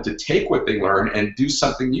want them to take what they learn and do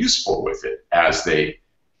something useful with it as they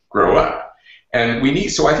grow up. And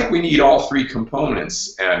so I think we need all 3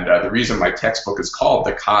 components. And the reason my textbook is called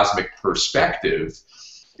The Cosmic Perspective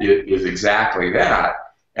is exactly that.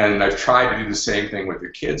 And I've tried to do the same thing with the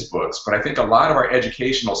kids' books. But I think a lot of our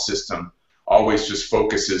educational system always just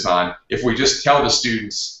focuses on, if we just tell the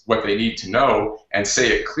students what they need to know and say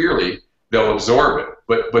it clearly, they'll absorb it.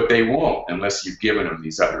 But they won't unless you've given them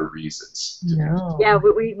these other reasons. No. Yeah,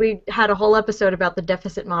 we had a whole episode about the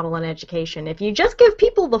deficit model in education. If you just give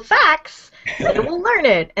people the facts, they will learn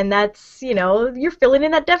it. And that's, you're filling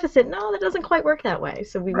in that deficit. No, that doesn't quite work that way.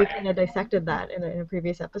 So we kind of dissected that in a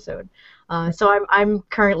previous episode. So I'm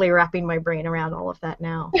currently wrapping my brain around all of that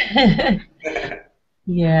now.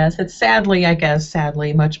 Yes, it's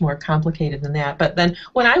sadly much more complicated than that. But then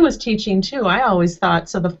when I was teaching too, I always thought,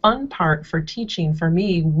 so the fun part for teaching for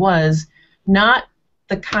me was not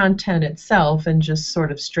the content itself and just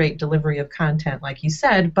sort of straight delivery of content like you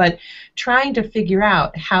said, but trying to figure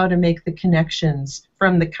out how to make the connections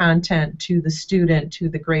from the content to the student to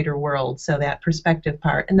the greater world, so that perspective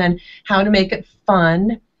part, and then how to make it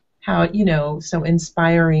fun, how, so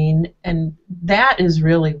inspiring, and that is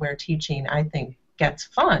really where teaching, I think, gets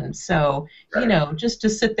fun. So, just to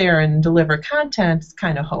sit there and deliver content is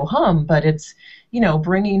kind of ho-hum, but it's,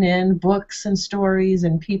 bringing in books and stories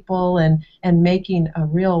and people and making a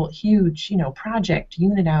real huge, project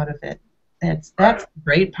unit out of it. That's the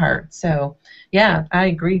great part. So, yeah, I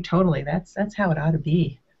agree totally. That's how it ought to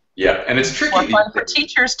be. Yeah, and it's tricky. More fun for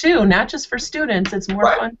teachers too, not just for students. It's more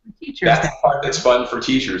fun for teachers. That's the part that's fun for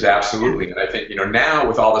teachers, absolutely. And I think now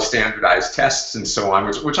with all the standardized tests and so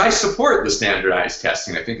on, which I support the standardized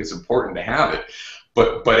testing. I think it's important to have it,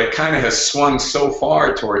 but it kind of has swung so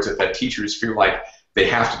far towards it that teachers feel like they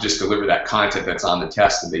have to just deliver that content that's on the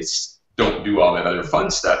test, and they don't do all that other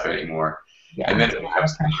fun stuff anymore. Yeah, and then it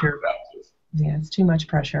becomes pressure. Yeah, it's too much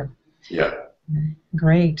pressure. Yeah.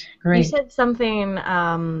 Great. You said something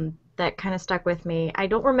that kind of stuck with me. I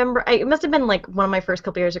don't remember. It must have been like one of my first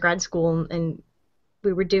couple years of grad school, and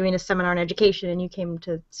we were doing a seminar on education, and you came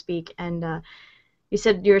to speak, and you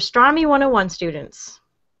said your Astronomy 101 students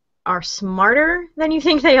are smarter than you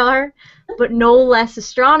think they are, but no less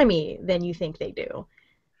astronomy than you think they do.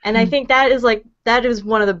 And I think that is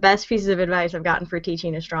one of the best pieces of advice I've gotten for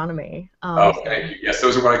teaching astronomy. Thank you. Yes,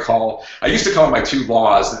 those are what I used to call them my 2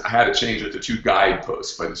 laws. I had to change it to 2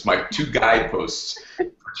 guideposts, but it's my 2 guideposts for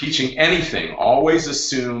teaching anything. Always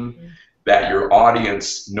assume that your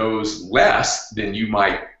audience knows less than you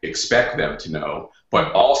might expect them to know,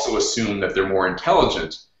 but also assume that they're more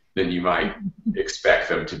intelligent than you might expect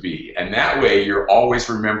them to be. And that way you're always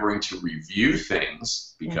remembering to review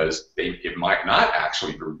things, because it might not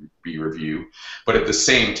actually be review, but at the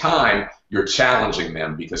same time you're challenging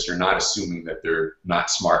them because you're not assuming that they're not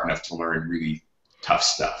smart enough to learn really tough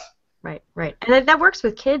stuff. Right, right. And that works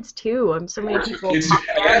with kids too. So many people.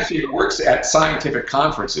 Actually, it works at scientific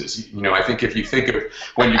conferences. You know, I think if you think of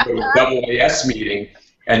when you go to a AAS meeting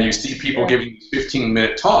and you see people giving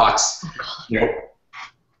 15-minute talks, you know,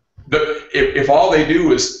 if all they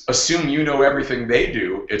do is assume you know everything they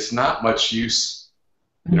do, it's not much use,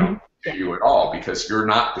 you know, to you at all, because you're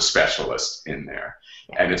not the specialist in there.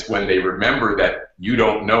 And it's when they remember that you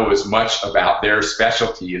don't know as much about their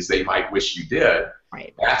specialty as they might wish you did,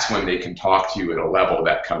 that's when they can talk to you at a level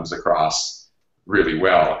that comes across really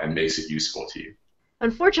well and makes it useful to you.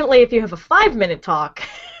 Unfortunately, if you have a 5-minute talk,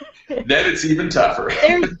 then it's even tougher.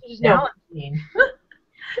 There's no.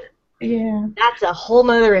 Yeah. That's a whole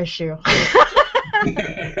nother issue.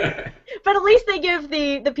 But at least they give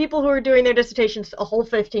the people who are doing their dissertations a whole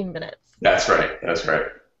 15 minutes. That's right. That's right.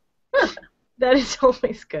 That is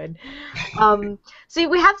always good. So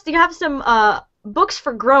you have some books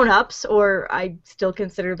for grown-ups, or I still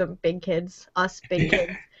consider them big kids, us big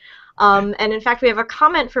kids. And in fact, we have a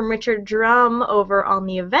comment from Richard Drum over on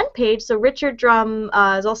the event page. So Richard Drum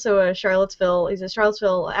is also he's a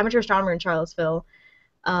Charlottesville amateur astronomer in Charlottesville,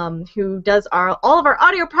 who does all of our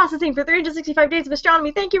audio processing for 365 Days of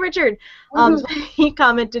Astronomy. Thank you, Richard. So he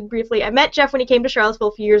commented briefly, I met Jeff when he came to Charlottesville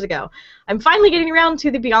a few years ago. I'm finally getting around to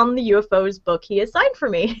the Beyond the UFOs book he has signed for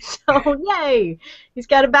me. So, yay! He's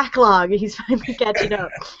got a backlog. He's finally catching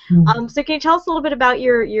up. So can you tell us a little bit about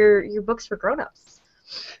your books for grown-ups?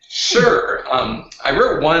 Sure. I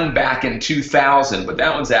wrote one back in 2000, but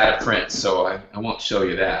that one's out of print, so I won't show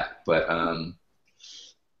you that. But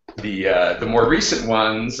the more recent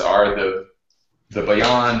ones are the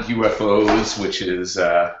Beyond UFOs, which is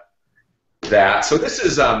that. So this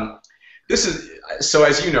is so,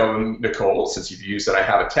 as you know, Nicole, since you've used it, I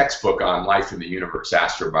have a textbook on life in the universe,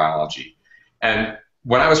 astrobiology. And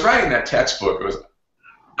when I was writing that textbook,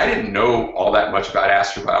 I didn't know all that much about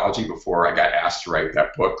astrobiology before I got asked to write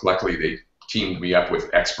that book. Luckily, they teamed me up with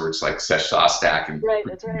experts like Sesh Shostak and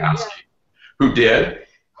who did.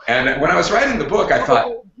 And when I was writing the book, I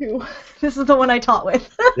thought, this is the one I taught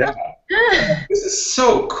with. yeah, this is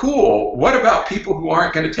so cool. What about people who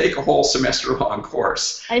aren't going to take a whole semester-long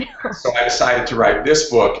course? I know. So I decided to write this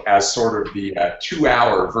book as sort of the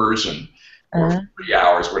 2-hour version, or 3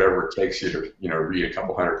 hours, whatever it takes you to read a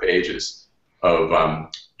couple hundred pages of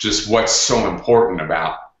just what's so important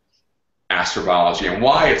about astrobiology and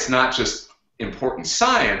why it's not just important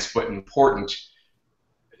science, but important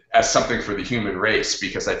as something for the human race.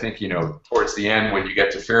 Because I think, towards the end, when you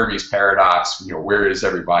get to Fermi's paradox, where is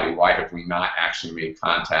everybody? Why have we not actually made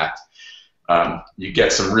contact? You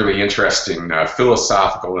get some really interesting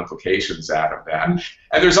philosophical implications out of that.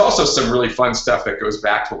 And there's also some really fun stuff that goes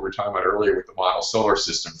back to what we were talking about earlier with the model solar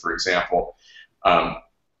system, for example.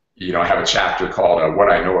 I have a chapter called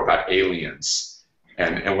What I Know About Aliens,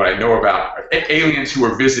 and what I know about aliens who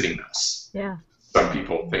are visiting us. Yeah. Some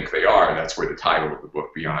people think they are. That's where the title of the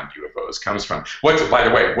book, Beyond UFOs, comes from. By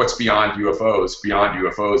the way, what's Beyond UFOs? Beyond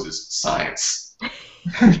UFOs is science,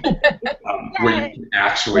 where you can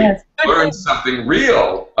actually learn something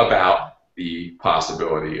real about the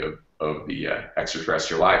possibility of the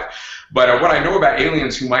extraterrestrial life. But what I know about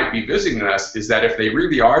aliens who might be visiting us is that if they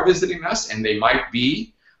really are visiting us, and they might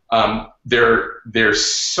be, they're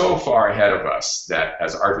so far ahead of us that,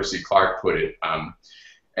 as Arthur C. Clarke put it,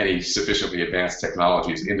 any sufficiently advanced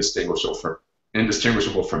technology is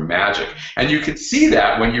indistinguishable from magic. And you can see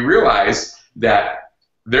that when you realize that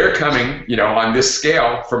they're coming, on this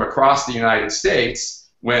scale from across the United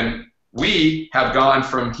States, when we have gone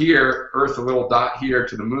from here, Earth, a little dot here,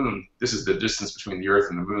 to the moon. This is the distance between the Earth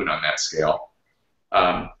and the moon on that scale.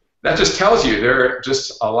 That just tells you they're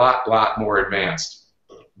just a lot more advanced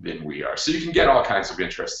than we are. So you can get all kinds of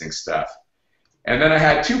interesting stuff. And then I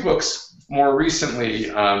had 2 books more recently,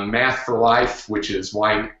 Math for Life, which is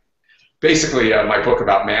basically my book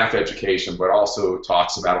about math education, but also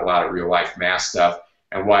talks about a lot of real-life math stuff,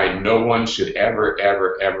 and why no one should ever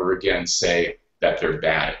again say that they're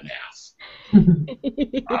bad at math.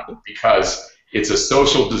 Because it's a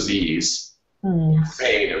social disease,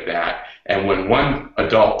 saying of that, and when one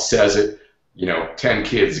adult says it, 10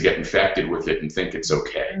 kids get infected with it and think it's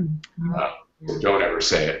okay. So don't ever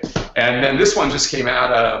say it. And then this one just came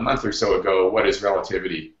out a month or so ago, What is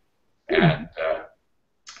Relativity? And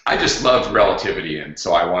I just loved relativity, and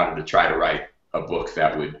so I wanted to try to write a book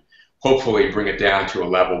that would hopefully bring it down to a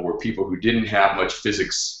level where people who didn't have much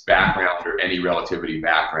physics background or any relativity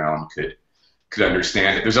background could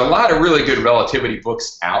understand it. There's a lot of really good relativity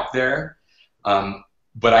books out there,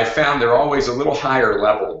 but I found they're always a little higher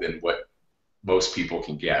level than what most people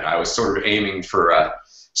can get. I was sort of aiming for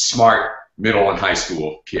smart middle and high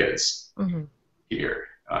school kids here.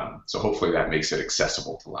 So hopefully that makes it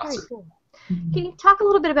accessible to lots of people. Can you talk a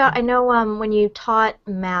little bit about, I know when you taught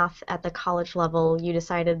math at the college level, you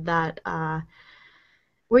decided that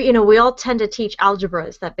we all tend to teach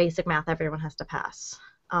algebras, that basic math everyone has to pass.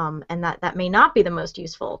 And that may not be the most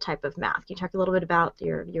useful type of math. Can you talk a little bit about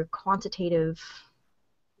your quantitative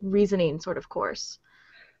reasoning sort of course?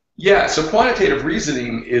 Yeah, so quantitative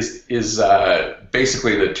reasoning is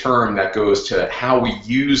basically the term that goes to how we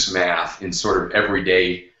use math in sort of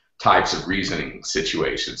everyday types of reasoning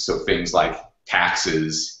situations. So things like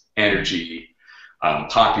taxes, energy,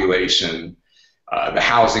 population, the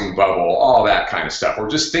housing bubble, all that kind of stuff. We're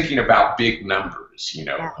just thinking about big numbers,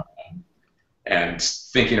 and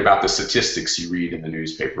thinking about the statistics you read in the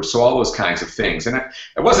newspaper. So all those kinds of things. And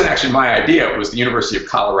it wasn't actually my idea. It was the University of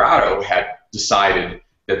Colorado had decided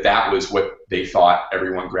that that was what they thought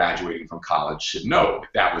everyone graduating from college should know.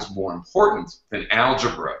 That was more important than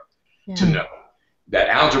algebra to know. That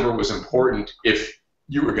algebra was important if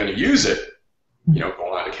you were going to use it,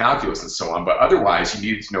 go on to calculus and so on, but otherwise you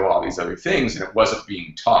needed to know all these other things, and it wasn't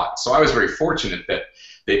being taught. So I was very fortunate that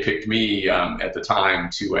they picked me at the time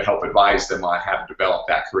to help advise them on how to develop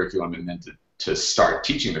that curriculum and then to start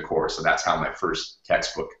teaching the course. So that's how my first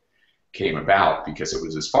textbook came about, because it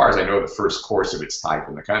was, as far as I know, the first course of its type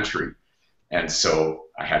in the country. And so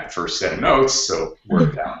I had the first set of notes, so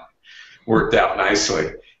worked out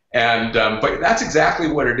nicely. And but that's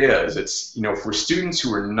exactly what it is. It's, for students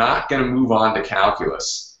who are not going to move on to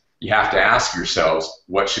calculus, you have to ask yourselves,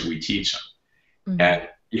 what should we teach them? And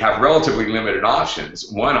you have relatively limited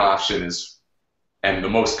options. One option is, and the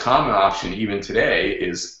most common option even today,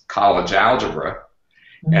 is college algebra.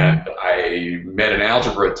 And I met an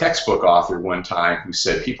algebra textbook author one time who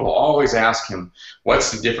said people always ask him,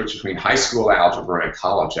 what's the difference between high school algebra and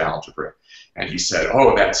college algebra? And he said,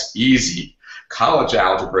 oh, that's easy. College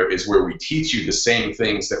algebra is where we teach you the same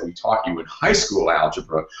things that we taught you in high school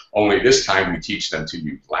algebra, only this time we teach them to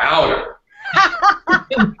you louder.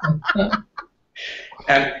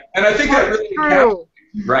 and I think that really counts,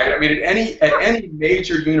 right? I mean, at any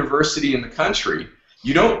major university in the country,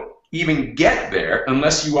 you don't even get there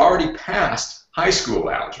unless you already passed high school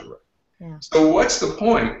algebra. So what's the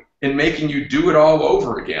point in making you do it all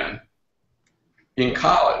over again in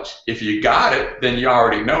college? If you got it, then you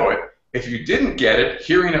already know it. If you didn't get it,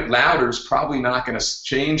 hearing it louder is probably not going to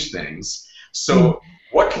change things. So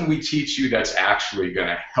what can we teach you that's actually going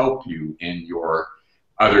to help you in your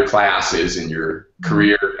other classes, in your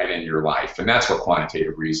career, and in your life? And that's what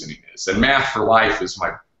quantitative reasoning is. And Math for Life is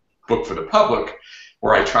my book for the public,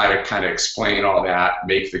 where I try to kind of explain all that,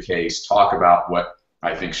 make the case, talk about what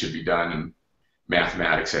I think should be done in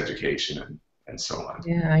mathematics education and so on.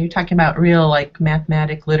 Yeah, you're talking about real,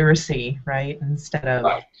 mathematic literacy, right? Instead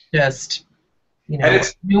of just,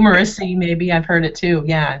 numeracy, maybe. I've heard it too.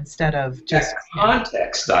 Yeah, instead of just that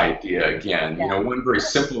context idea again. One very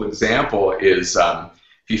simple example is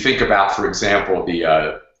if you think about, for example,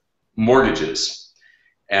 the mortgages.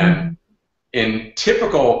 And in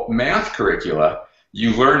typical math curricula,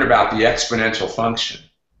 you learn about the exponential function.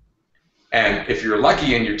 And if you're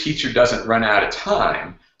lucky and your teacher doesn't run out of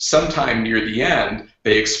time, sometime near the end,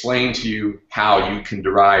 they explain to you how you can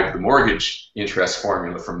derive the mortgage interest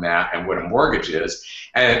formula from that and what a mortgage is.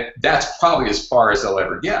 And that's probably as far as they'll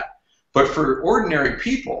ever get. But for ordinary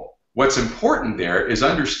people, what's important there is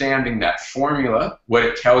understanding that formula, what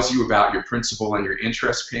it tells you about your principal and your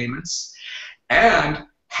interest payments, and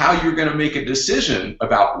how you're going to make a decision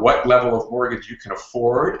about what level of mortgage you can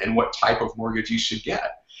afford and what type of mortgage you should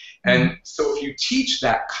get. And so if you teach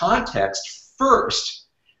that context first,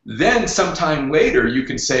 then sometime later you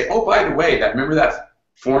can say, oh, by the way, remember that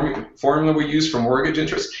formula we use for mortgage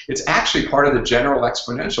interest? It's actually part of the general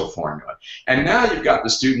exponential formula. And now you've got the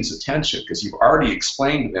student's attention because you've already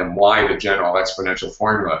explained to them why the general exponential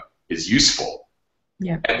formula is useful.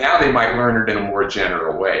 Yeah. And now they might learn it in a more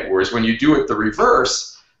general way. Whereas when you do it the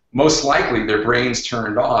reverse, most likely their brains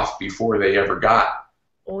turned off before they ever got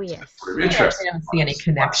sort of interest. They don't see any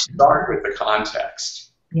connection. Start with the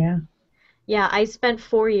context. Yeah. Yeah, I spent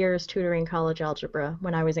 4 years tutoring college algebra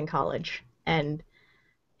when I was in college, and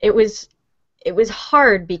it was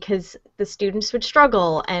hard because the students would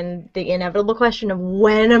struggle, and the inevitable question of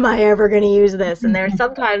when am I ever going to use this? And there's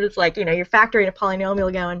sometimes it's like, you're factoring a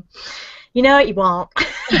polynomial going, you won't.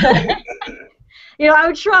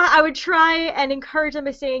 I would try and encourage them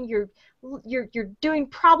by saying you're doing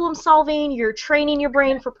problem solving, you're training your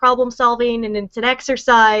brain for problem solving, and it's an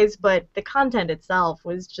exercise, but the content itself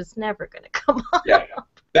was just never going to come up. Yeah,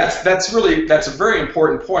 that's a very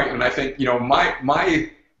important point, and I think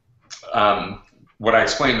my what I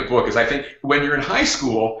explain in the book is I think when you're in high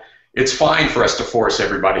school, it's fine for us to force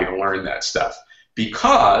everybody to learn that stuff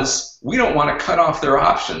because we don't want to cut off their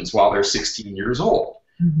options while they're 16 years old.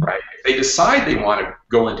 Right? If they decide they want to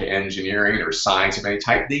go into engineering or science of any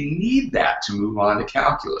type, they need that to move on to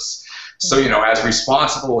calculus. So, as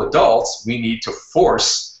responsible adults, we need to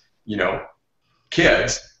force,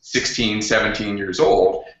 kids 16, 17 years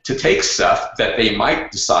old to take stuff that they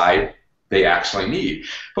might decide they actually need.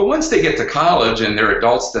 But once they get to college and they're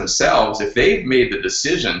adults themselves, if they've made the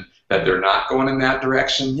decision that they're not going in that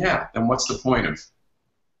direction, yeah, then what's the point of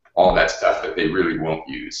all that stuff that they really won't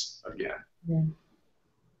use again? Yeah.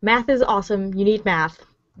 Math is awesome. You need math,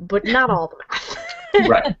 but not all the math.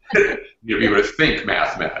 Right. You'll be able to think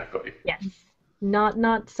mathematically. Yes.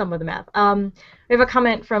 Not some of the math. We have a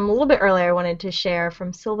comment from a little bit earlier I wanted to share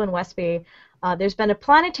from Sylvan Westby. There's been a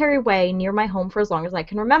planetary way near my home for as long as I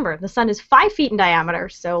can remember. The sun is 5 feet in diameter,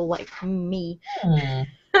 so like me.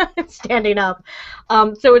 Standing up.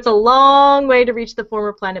 So it's a long way to reach the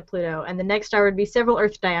former planet Pluto, and the next star would be several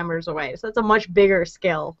Earth diameters away. So that's a much bigger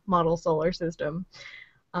scale model solar system.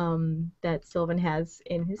 That Sylvan has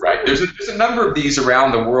in his right. There's a number of these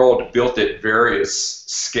around the world built at various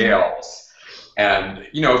scales, and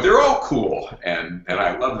they're all cool, and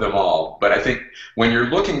I love them all. But I think when you're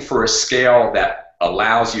looking for a scale that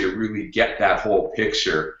allows you to really get that whole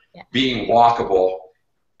picture, being walkable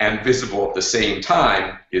and visible at the same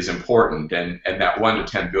time is important, and that 1 to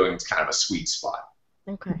 10 billion is kind of a sweet spot.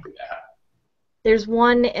 Okay. There's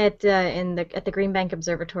one at the Green Bank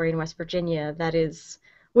Observatory in West Virginia that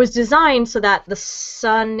was designed so that the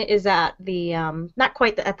sun is at the not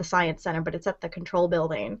quite at the Science Center, but it's at the control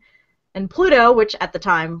building, and Pluto, which at the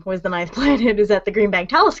time was the 9th planet, is at the Green Bank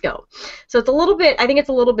Telescope. So it's a little bit, I think it's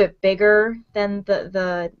a little bit bigger than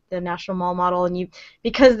the National Mall model, and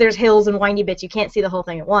because there's hills and windy bits, you can't see the whole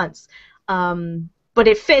thing at once. But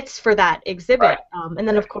it fits for that exhibit. Right. And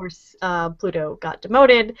then, of course, Pluto got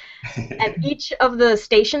demoted, and each of the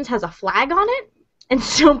stations has a flag on it. And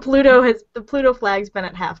so the Pluto flag's been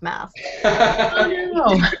at half-mast. Oh,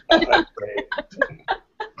 no.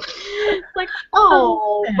 It's like,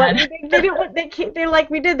 but they're like,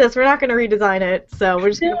 we did this, we're not going to redesign it, so we're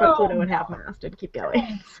just going to put Pluto at half-mast and keep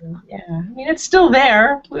going. Yeah, I mean, it's still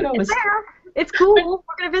there. Pluto is there. It's cool.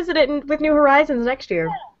 We're going to visit it with New Horizons next year.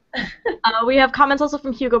 We have comments also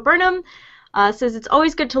from Hugo Burnham. Says, it's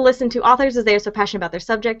always good to listen to authors as they are so passionate about their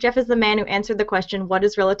subject. Jeff is the man who answered the question, what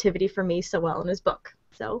is relativity for me, so well in his book.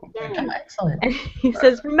 So, yeah. Excellent. And he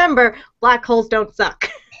says, remember, black holes don't suck.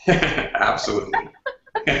 Absolutely.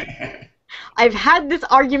 I've had this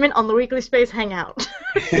argument on the Weekly Space Hangout.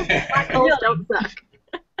 Black holes don't suck.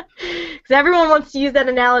 Because everyone wants to use that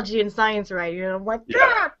analogy in science, right? I'm like,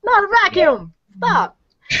 not a vacuum. Stop.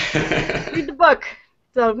 Read the book.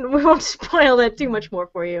 So we won't spoil that too much more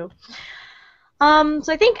for you. So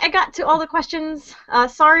I think I got to all the questions.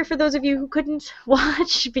 Sorry for those of you who couldn't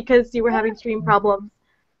watch because you were having stream problems.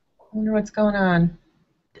 I wonder what's going on.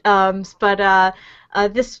 But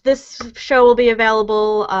this show will be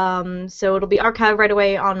available, so it'll be archived right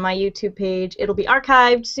away on my YouTube page. It'll be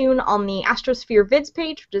archived soon on the Astrosphere Vids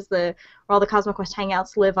page, which is where all the CosmoQuest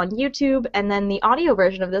Hangouts live on YouTube, and then the audio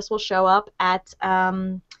version of this will show up at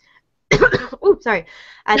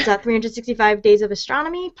at 365 Days of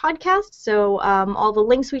Astronomy podcast. So all the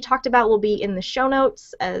links we talked about will be in the show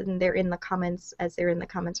notes, and they're in the comments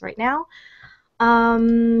right now.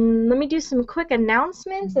 Let me do some quick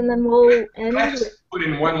announcements, and then we'll end. Can I just put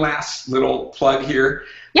in one last little plug here?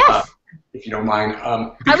 Yes. If you don't mind.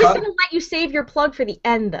 I was going to let you save your plug for the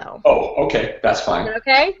end, though. Oh, okay. That's fine.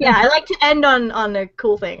 Okay? Yeah, I like to end on a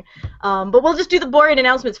cool thing. But we'll just do the boring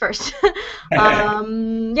announcements first.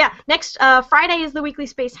 Yeah, next Friday is the Weekly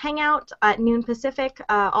Space Hangout at noon Pacific.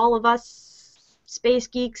 All of us space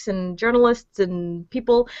geeks and journalists and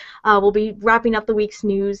people will be wrapping up the week's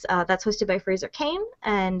news. That's hosted by Fraser Kane,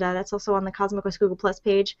 and that's also on the CosmoQuest Google Plus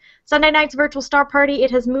page. Sunday night's virtual star party.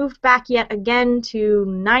 It has moved back yet again to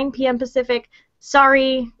 9 p.m. Pacific.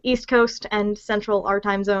 Sorry, East Coast and Central, our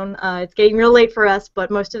time zone. It's getting real late for us,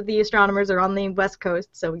 but most of the astronomers are on the West Coast,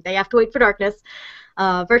 so they have to wait for darkness.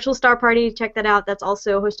 Virtual star party, check that out. That's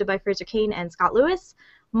also hosted by Fraser Kane and Scott Lewis.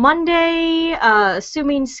 Monday,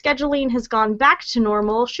 assuming scheduling has gone back to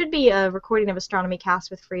normal, should be a recording of Astronomy Cast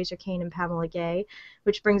with Fraser Kane and Pamela Gay,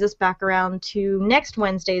 which brings us back around to next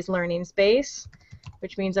Wednesday's Learning Space.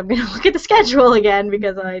 which means I'm going to look at the schedule again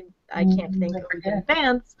because I can't think of it in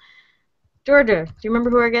advance. Georgia, do you remember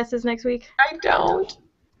who our guest is next week? I don't.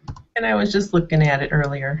 And I was just looking at it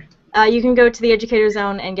earlier. You can go to the Educator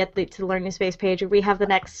Zone and get to the Learning Space page. We have the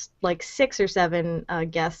next 6 or 7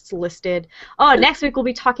 guests listed. Oh, next week we'll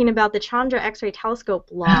be talking about the Chandra X-ray Telescope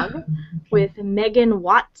blog with Megan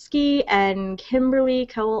Watsky and Kimberly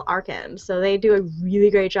Cole-Arkin. So they do a really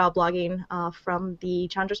great job blogging from the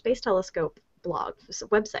Chandra Space Telescope blog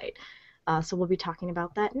website. So we'll be talking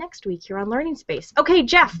about that next week here on Learning Space. Okay,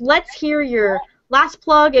 Jeff, let's hear your last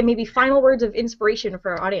plug and maybe final words of inspiration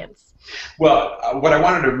for our audience. Well, what I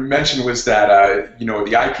wanted to mention was that, the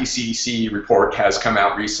IPCC report has come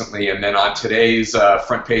out recently, and then on today's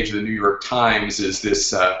front page of the New York Times is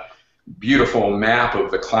this beautiful map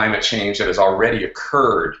of the climate change that has already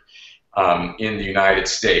occurred in the United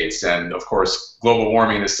States. And of course, global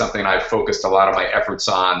warming is something I've focused a lot of my efforts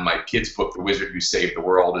on. My kids' book, The Wizard Who Saved the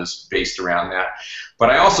World, is based around that. But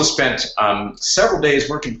I also spent several days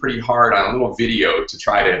working pretty hard on a little video to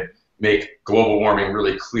try to make global warming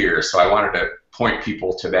really clear. So I wanted to point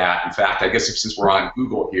people to that. In fact, I guess since we're on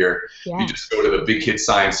Google here, you just go to the Big Kid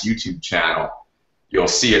Science YouTube channel. You'll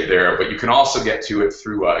see it there. But you can also get to it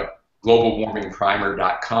through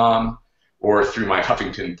globalwarmingprimer.com or through my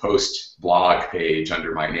Huffington Post blog page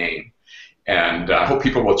under my name. And I hope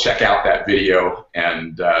people will check out that video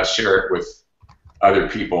and share it with other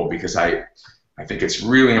people, because I think it's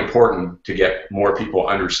really important to get more people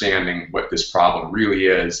understanding what this problem really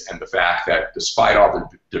is, and the fact that despite all the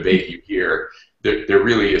debate you hear, there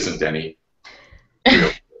really isn't any real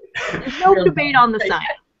There's no debate on the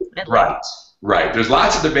science. Right. There's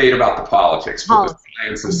lots of debate about the politics, but the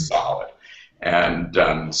science is solid. And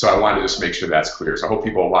so I wanted to just make sure that's clear. So I hope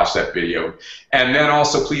people will watch that video. And then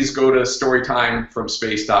also please go to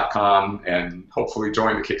storytimefromspace.com and hopefully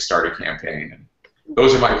join the Kickstarter campaign. And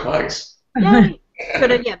those are my plugs. Yay. Go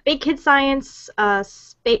to Big Kid Science.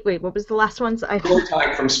 Wait, what was the last one?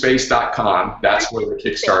 Storytimefromspace.com. That's where the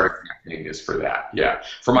Kickstarter campaign is for that. Yeah.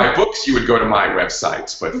 For my books, you would go to my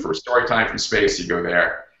websites, but for Storytime from Space, you go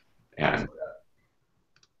there.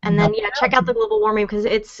 And then, check out the global warming, because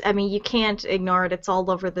you can't ignore it. It's all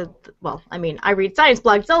over I read science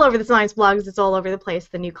blogs. It's all over the science blogs. It's all over the place,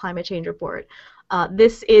 the new climate change report.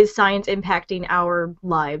 This is science impacting our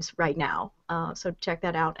lives right now. So check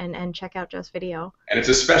that out, and check out Jeff's video. And it's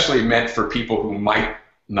especially meant for people who might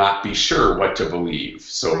not be sure what to believe.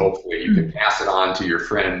 So hopefully you can pass it on to your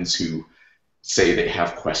friends who say they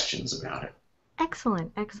have questions about it.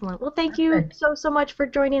 Excellent. Well, thank you so much for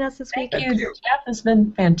joining us this week. Thank you, Jeff. It's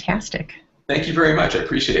been fantastic. Thank you very much. I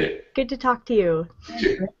appreciate it. Good to talk to you. Thank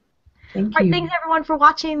you. All right, thanks everyone for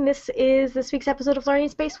watching. This is this week's episode of Learning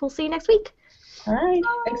Space. We'll see you next week. All right.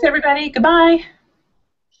 Thanks, everybody. Goodbye.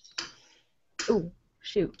 Ooh,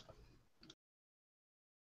 shoot.